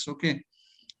bestsellers, okay,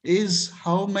 is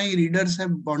how my readers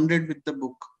have bonded with the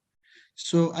book.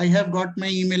 So I have got my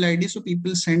email ID, so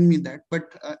people send me that. But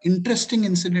interesting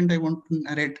incident I want to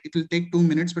narrate. It will take 2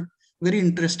 minutes, but very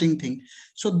interesting thing.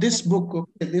 So this book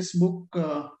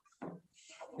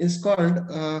is called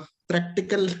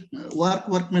Practical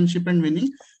Workmanship and Winning,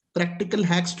 Practical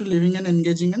Hacks to Living and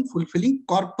Engaging and Fulfilling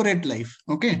Corporate Life.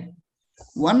 Okay.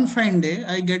 One fine day,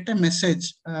 I get a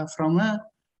message from a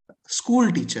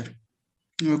school teacher.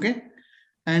 Okay.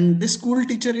 And this school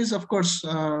teacher is, of course,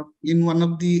 in one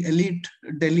of the elite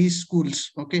Delhi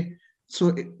schools. Okay.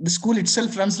 So the school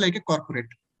itself runs like a corporate.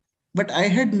 But I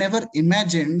had never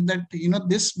imagined that,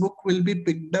 this book will be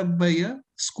picked up by a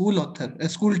school author, a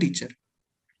school teacher.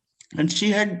 And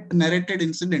she had narrated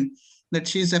incident that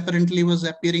she's apparently was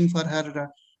appearing for her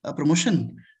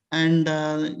promotion,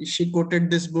 and she quoted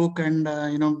this book, and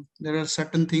there are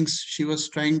certain things she was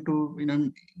trying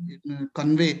to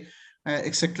convey,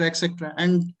 etc., etc.,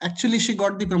 and actually she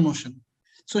got the promotion.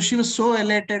 So she was so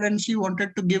elated and she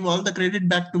wanted to give all the credit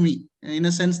back to me, in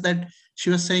a sense that she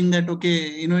was saying that,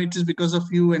 okay, it is because of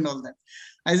you and all that.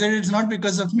 I said it's not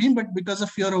because of me, but because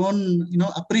of your own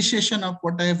appreciation of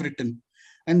what I have written,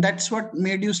 and that's what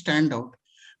made you stand out.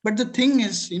 But the thing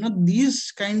is,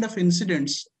 these kind of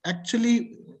incidents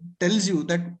actually tells you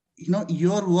that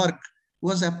your work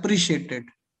was appreciated,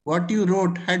 what you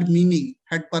wrote had meaning,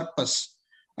 had purpose,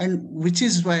 and which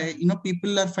is why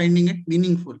people are finding it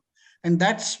meaningful. And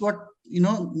that's what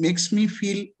makes me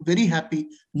feel very happy,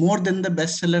 more than the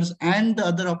bestsellers and the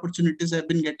other opportunities I've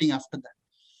been getting after that.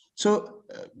 So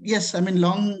yes, I mean,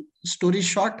 long story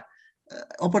short,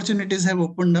 opportunities have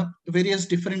opened up, various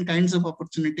different kinds of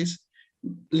opportunities,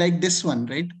 like this one,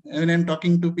 right? When I'm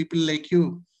talking to people like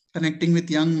you, connecting with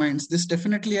young minds, this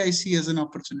definitely I see as an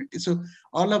opportunity. So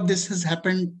all of this has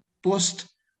happened post,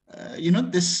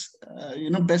 this,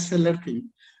 bestseller thing.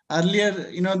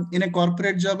 Earlier, in a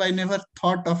corporate job, I never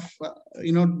thought of,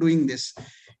 doing this.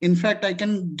 In fact, I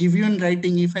can give you in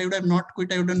writing, if I would have not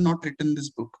quit, I would have not written this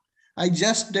book. I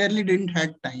just barely didn't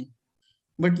had time.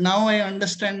 But now I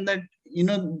understand that,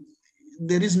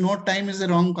 there is no time is a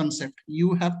wrong concept.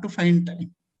 You have to find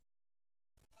time.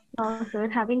 Sir,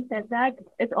 having said that,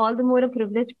 it's all the more a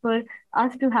privilege for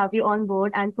us to have you on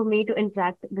board and for me to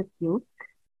interact with you.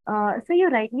 So you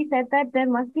rightly said that there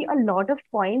must be a lot of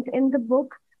points in the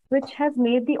book which has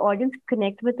made the audience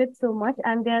connect with it so much,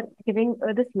 and they're giving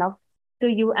this love to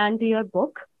you and to your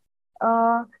book.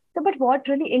 Uh, but what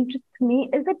really interests me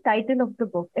is the title of the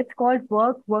book. It's called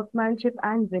Work, Workmanship,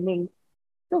 and Winning.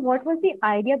 So what was the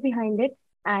idea behind it?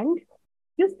 And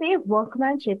you say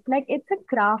workmanship like it's a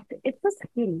craft, it's a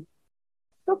skill.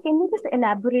 So can you just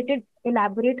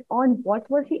elaborate on what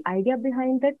was the idea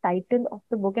behind the title of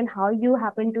the book and how you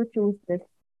happened to choose this?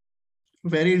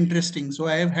 Very interesting. So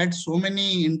I have had so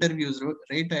many interviews,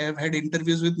 right? I have had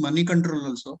interviews with Money Control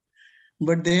also,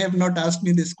 but they have not asked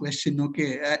me this question.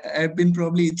 Okay, I have been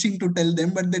probably itching to tell them,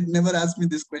 but they never asked me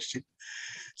this question.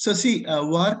 So see,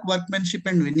 work, workmanship,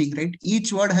 and winning, right?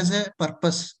 Each word has a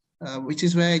purpose, which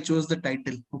is why I chose the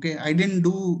title. Okay, I didn't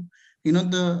do,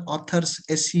 the author's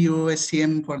SEO,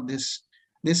 SEM for this.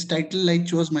 This title I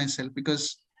chose myself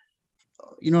because,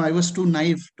 I was too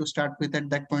naive to start with at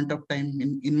that point of time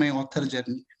in my author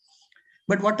journey.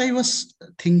 But what I was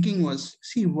thinking was,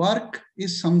 see, work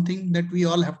is something that we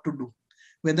all have to do,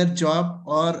 whether job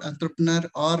or entrepreneur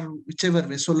or whichever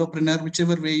way, solopreneur,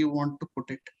 whichever way you want to put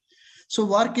it. So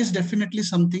work is definitely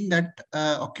something that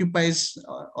occupies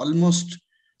almost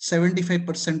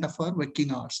 75% of our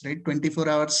waking hours, right? 24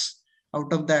 hours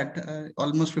out of that,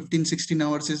 almost 15, 16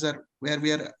 hours is where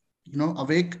we are,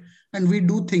 awake and we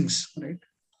do things, right?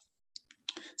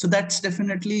 So that's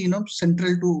definitely,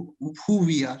 central to who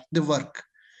we are, the work.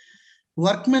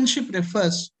 Workmanship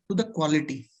refers to the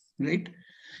quality, right?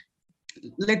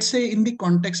 Let's say in the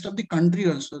context of the country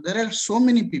also, there are so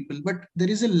many people, but there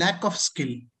is a lack of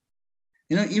skill.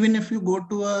 Even if you go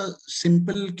to a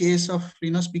simple case of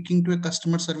speaking to a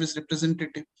customer service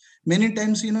representative, many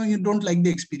times you don't like the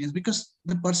experience because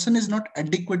the person is not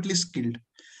adequately skilled.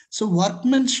 So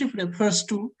workmanship refers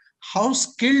to how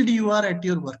skilled you are at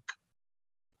your work.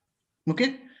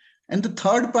 Okay. And the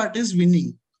third part is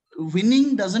winning.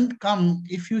 Winning doesn't come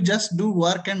if you just do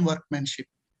work and workmanship.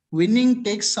 Winning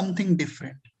takes something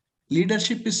different.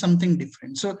 Leadership is something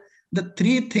different. So the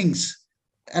three things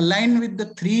align with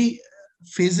the three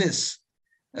phases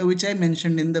which I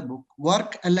mentioned in the book.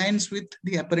 Work aligns with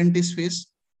the apprentice phase,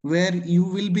 where you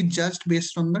will be judged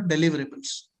based on the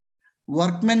deliverables.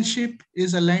 Workmanship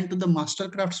is aligned to the master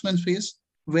craftsman phase,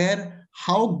 where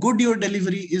how good your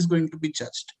delivery is going to be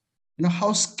judged.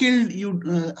 How skillfully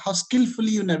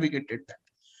you navigated that.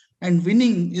 And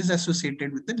winning is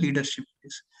associated with the leadership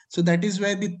phase. So that is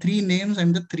where the three names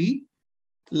and the three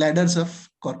ladders of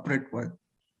corporate world.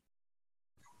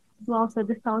 Wow, so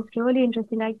this sounds really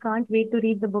interesting. I can't wait to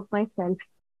read the book myself.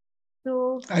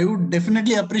 So I would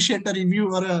definitely appreciate a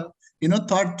review or a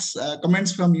thoughts,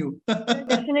 comments from you. I'll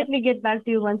definitely get back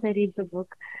to you once I read the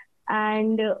book.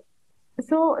 And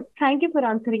so thank you for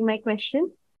answering my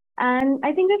question. And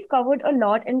I think we've covered a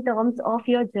lot in terms of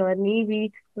your journey.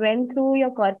 We went through your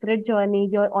corporate journey,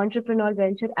 your entrepreneurial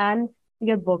venture, and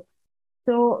your book.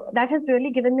 So that has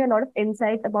really given me a lot of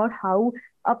insights about how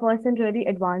a person really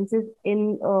advances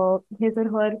in his or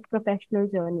her professional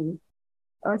journey.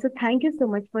 So thank you so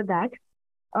much for that.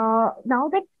 Now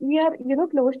that we are,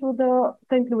 close to the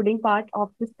concluding part of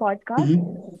this podcast,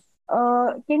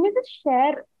 Mhm. can you just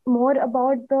share more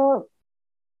about the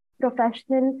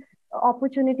professional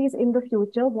opportunities in the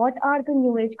future? What are the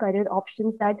new age career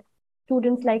options that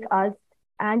students like us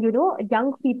and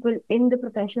young people in the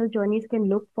professional journeys can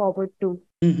look forward to?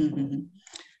 Mhm.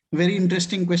 Very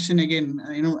interesting question again.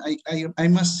 I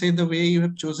must say the way you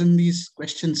have chosen these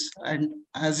questions, and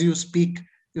as you speak,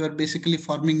 you are basically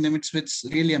forming them. It's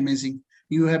really amazing.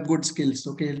 You have good skills.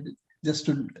 Okay, just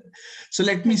to so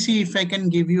let me Thank see you. if I can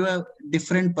give you a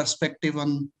different perspective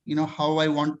on how I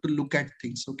want to look at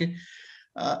things. Okay,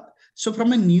 uh, so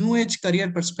from a new age career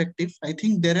perspective, I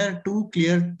think there are two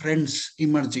clear trends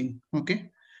emerging. Okay,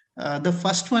 the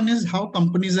first one is how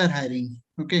companies are hiring.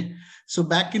 Okay, so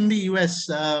back in the US,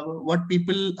 what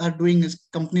people are doing is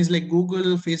companies like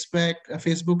Google,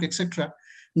 Facebook, etc.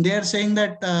 They are saying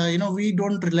that we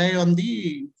don't rely on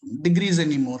the degrees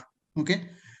anymore. Okay,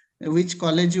 which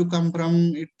college you come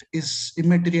from, it is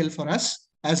immaterial for us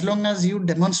as long as you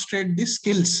demonstrate the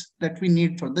skills that we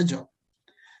need for the job.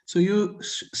 So you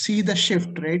see the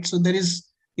shift, right? So there is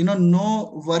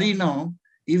no worry now.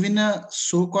 Even a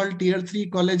so-called tier 3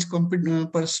 college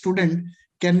per student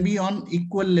can be on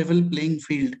equal level playing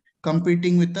field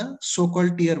competing with a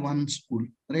so-called tier 1 school,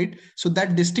 right? So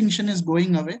that distinction is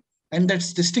going away, and that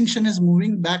distinction is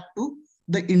moving back to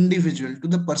the individual, to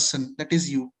the person, that is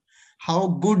you. How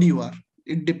good you are,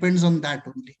 it depends on that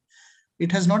only.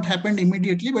 It has not happened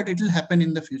immediately, but it will happen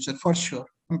in the future for sure.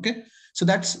 Okay, so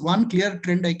that's one clear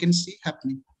trend I can see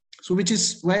happening. So which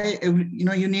is why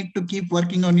you need to keep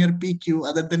working on your PQ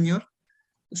other than your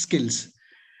skills.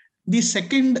 The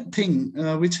second thing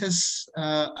which is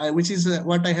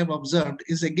what I have observed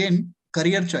is again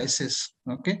career choices.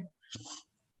 Okay,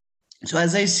 so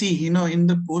as I see, in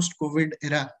the post COVID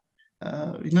era,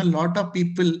 a lot of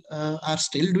people are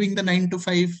still doing the 9 to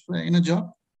 5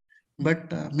 job,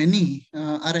 but many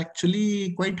are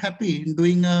actually quite happy in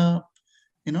doing a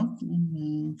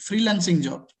freelancing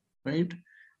job, right?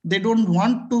 They don't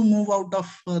want to move out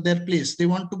of their place. They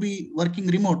want to be working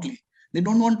remotely. They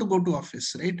don't want to go to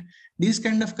office, right? These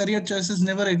kind of career choices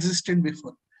never existed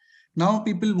before. Now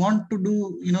people want to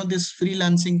do this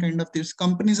freelancing kind of things.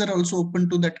 Companies are also open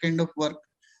to that kind of work,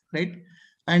 right?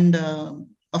 And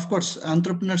of course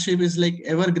entrepreneurship is like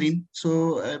evergreen.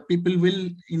 So people will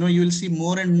you will see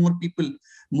more and more people,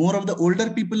 more of the older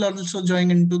people are also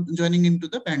joining into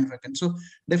the bandwagon. So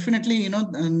definitely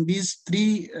these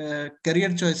three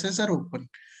career choices are open.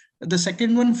 The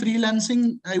second one,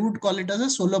 freelancing, I would call it as a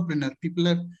solopreneur. People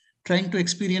are trying to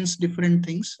experience different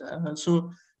things.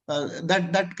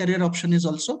 That career option is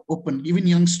also open. Even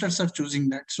youngsters are choosing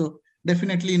that. So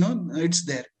definitely, it's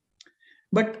there.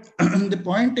 But the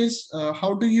point is,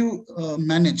 how do you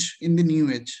manage in the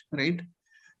new age, right?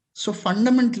 So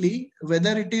fundamentally,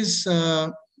 whether it is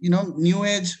new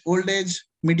age, old age,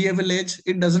 medieval age,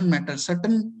 it doesn't matter.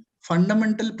 Certain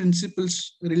fundamental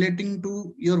principles relating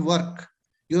to your work,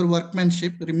 your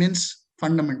workmanship remains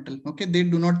fundamental. Okay, they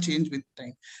do not change with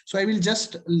time. So I will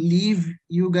just leave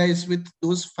you guys with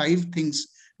those 5 things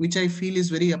which I feel is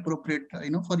very appropriate,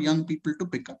 for young people to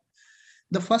pick up.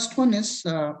 The first one is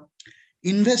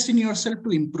invest in yourself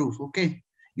to improve. Okay,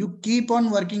 you keep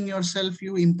on working yourself,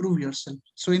 you improve yourself.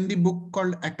 So in the book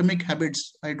called Atomic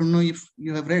Habits, I don't know if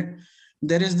you have read,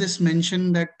 there is this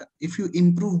mention that if you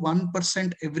improve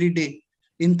 1% every day,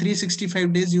 in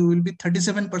 365 days you will be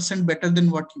 37% better than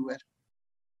what you were,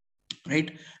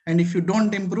 right? And if you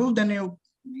don't improve, then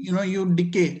you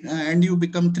decay, and you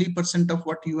become 3% of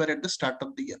what you were at the start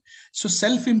of the year. So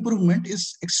self improvement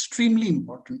is extremely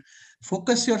important.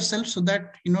 Focus yourself so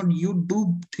that you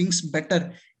do things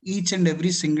better each and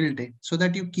every single day, so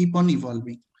that you keep on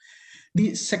evolving.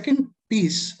 The second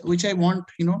piece which I want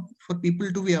for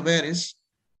people to be aware is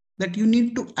that you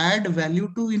need to add value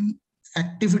to in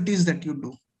activities that you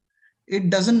do. It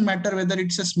doesn't matter whether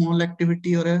it's a small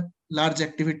activity or a large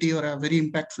activity or a very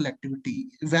impactful activity.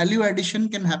 Value addition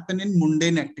can happen in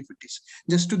mundane activities.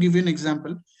 Just to give you an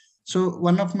example, so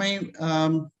one of my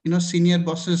senior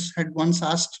bosses had once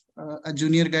asked a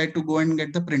junior guy to go and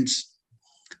get the prints.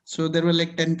 So there were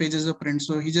like 10 pages of prints,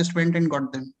 so he just went and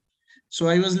got them. So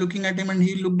I was looking at him and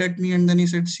he looked at me and then he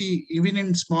said, see, even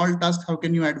in small tasks, how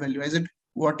can you add value? I said,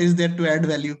 what is there to add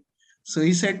value? So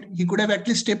he said he could have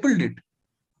actually stapled it,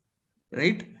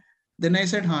 right? Then I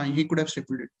said, he could have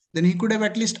stapled it. Then he could have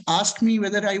at least asked me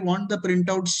whether I want the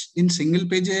printouts in single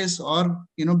pages or,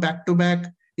 back to back.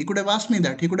 He could have asked me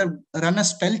that. He could have run a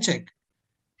spell check.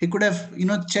 He could have,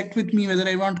 checked with me whether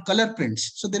I want color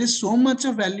prints. So there is so much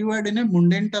of value add in a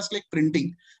mundane task like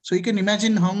printing. So you can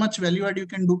imagine how much value add you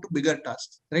can do to bigger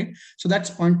tasks, right? So that's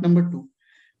point number 2.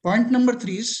 Point number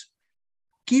 3 is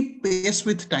keep pace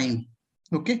with time.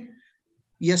 Okay.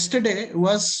 Yesterday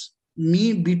was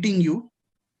me beating you,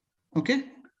 okay,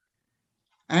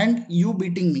 and you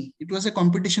beating me. It was a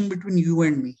competition between you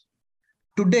and me.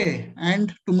 Today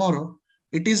and tomorrow,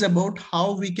 it is about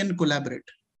how we can collaborate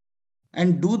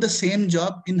and do the same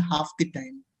job in half the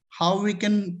time, how we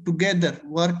can together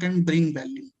work and bring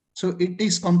value. So it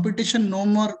is competition no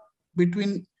more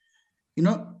between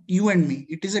you and me.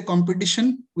 It is a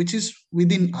competition which is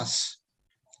within us,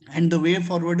 and the way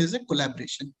forward is a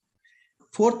collaboration.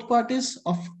 Fourth part is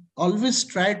of always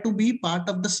try to be part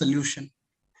of the solution.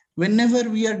 Whenever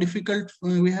we are difficult,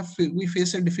 we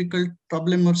face a difficult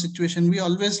problem or situation, we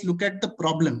always look at the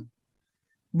problem,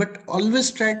 but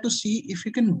always try to see if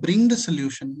you can bring the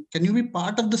solution. Can you be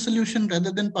part of the solution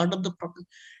rather than part of the problem?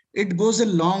 It goes a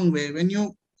long way. When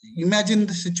you imagine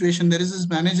the situation, there is this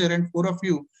manager and four of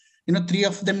you, three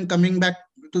of them coming back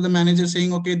to the manager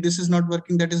saying, okay, this is not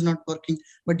working, that is not working,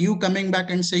 but you coming back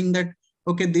and saying that,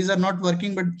 okay, these are not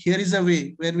working, but here is a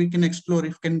way where we can explore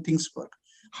if can things work.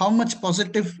 How much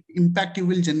positive impact you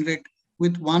will generate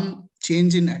with one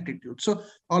change in attitude. So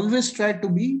always try to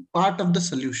be part of the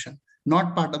solution,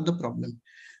 not part of the problem.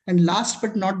 And last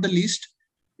but not the least,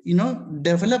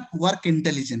 develop work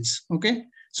intelligence. Okay.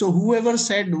 So whoever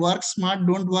said work smart,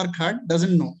 don't work hard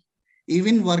doesn't know.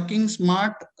 Even working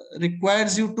smart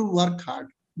requires you to work hard.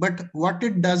 But what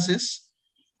it does is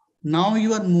now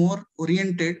you are more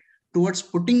oriented towards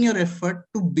putting your effort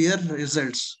to bear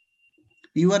results.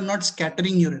 You are not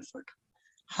scattering your effort.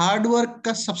 Hard work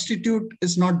ka substitute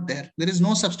is not there. There is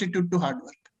no substitute to hard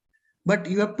work. But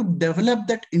you have to develop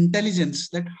that intelligence,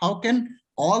 that how can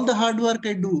all the hard work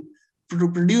I do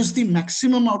to produce the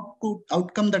maximum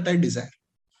outcome that I desire.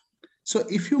 So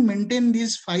if you maintain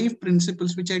these 5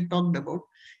 principles which I talked about,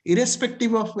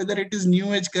 irrespective of whether it is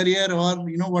new age career or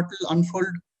what will unfold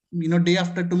day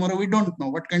after tomorrow, we don't know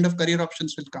what kind of career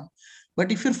options will come.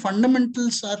 But if your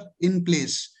fundamentals are in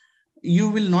place, you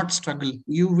will not struggle.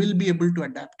 You will be able to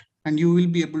adapt and you will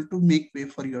be able to make way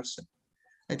for yourself.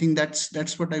 I think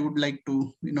that's what I would like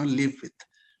to live with.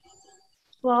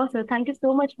 Wow, sir, thank you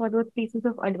so much for those pieces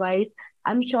of advice.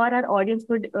 I'm sure our audience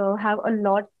would have a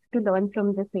lot to learn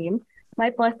from the same. My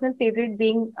personal favorite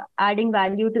being adding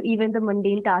value to even the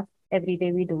mundane tasks every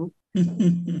day we do.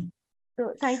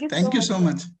 So thank you so Thank you much, so sir.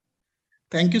 much.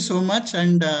 Thank you so much.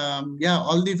 And yeah,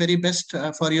 all the very best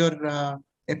for your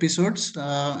episodes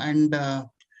and uh,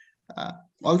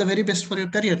 all the very best for your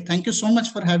career. Thank you so much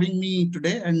for having me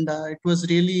today. And it was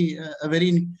really a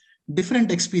very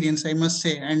different experience, I must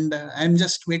say. And I'm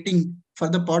just waiting for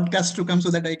the podcast to come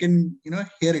so that I can,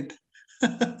 hear it.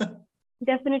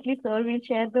 Definitely, sir. We'll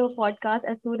share the podcast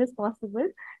as soon as possible.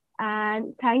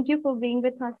 And thank you for being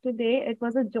with us today. It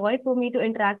was a joy for me to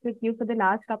interact with you for the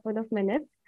last couple of minutes.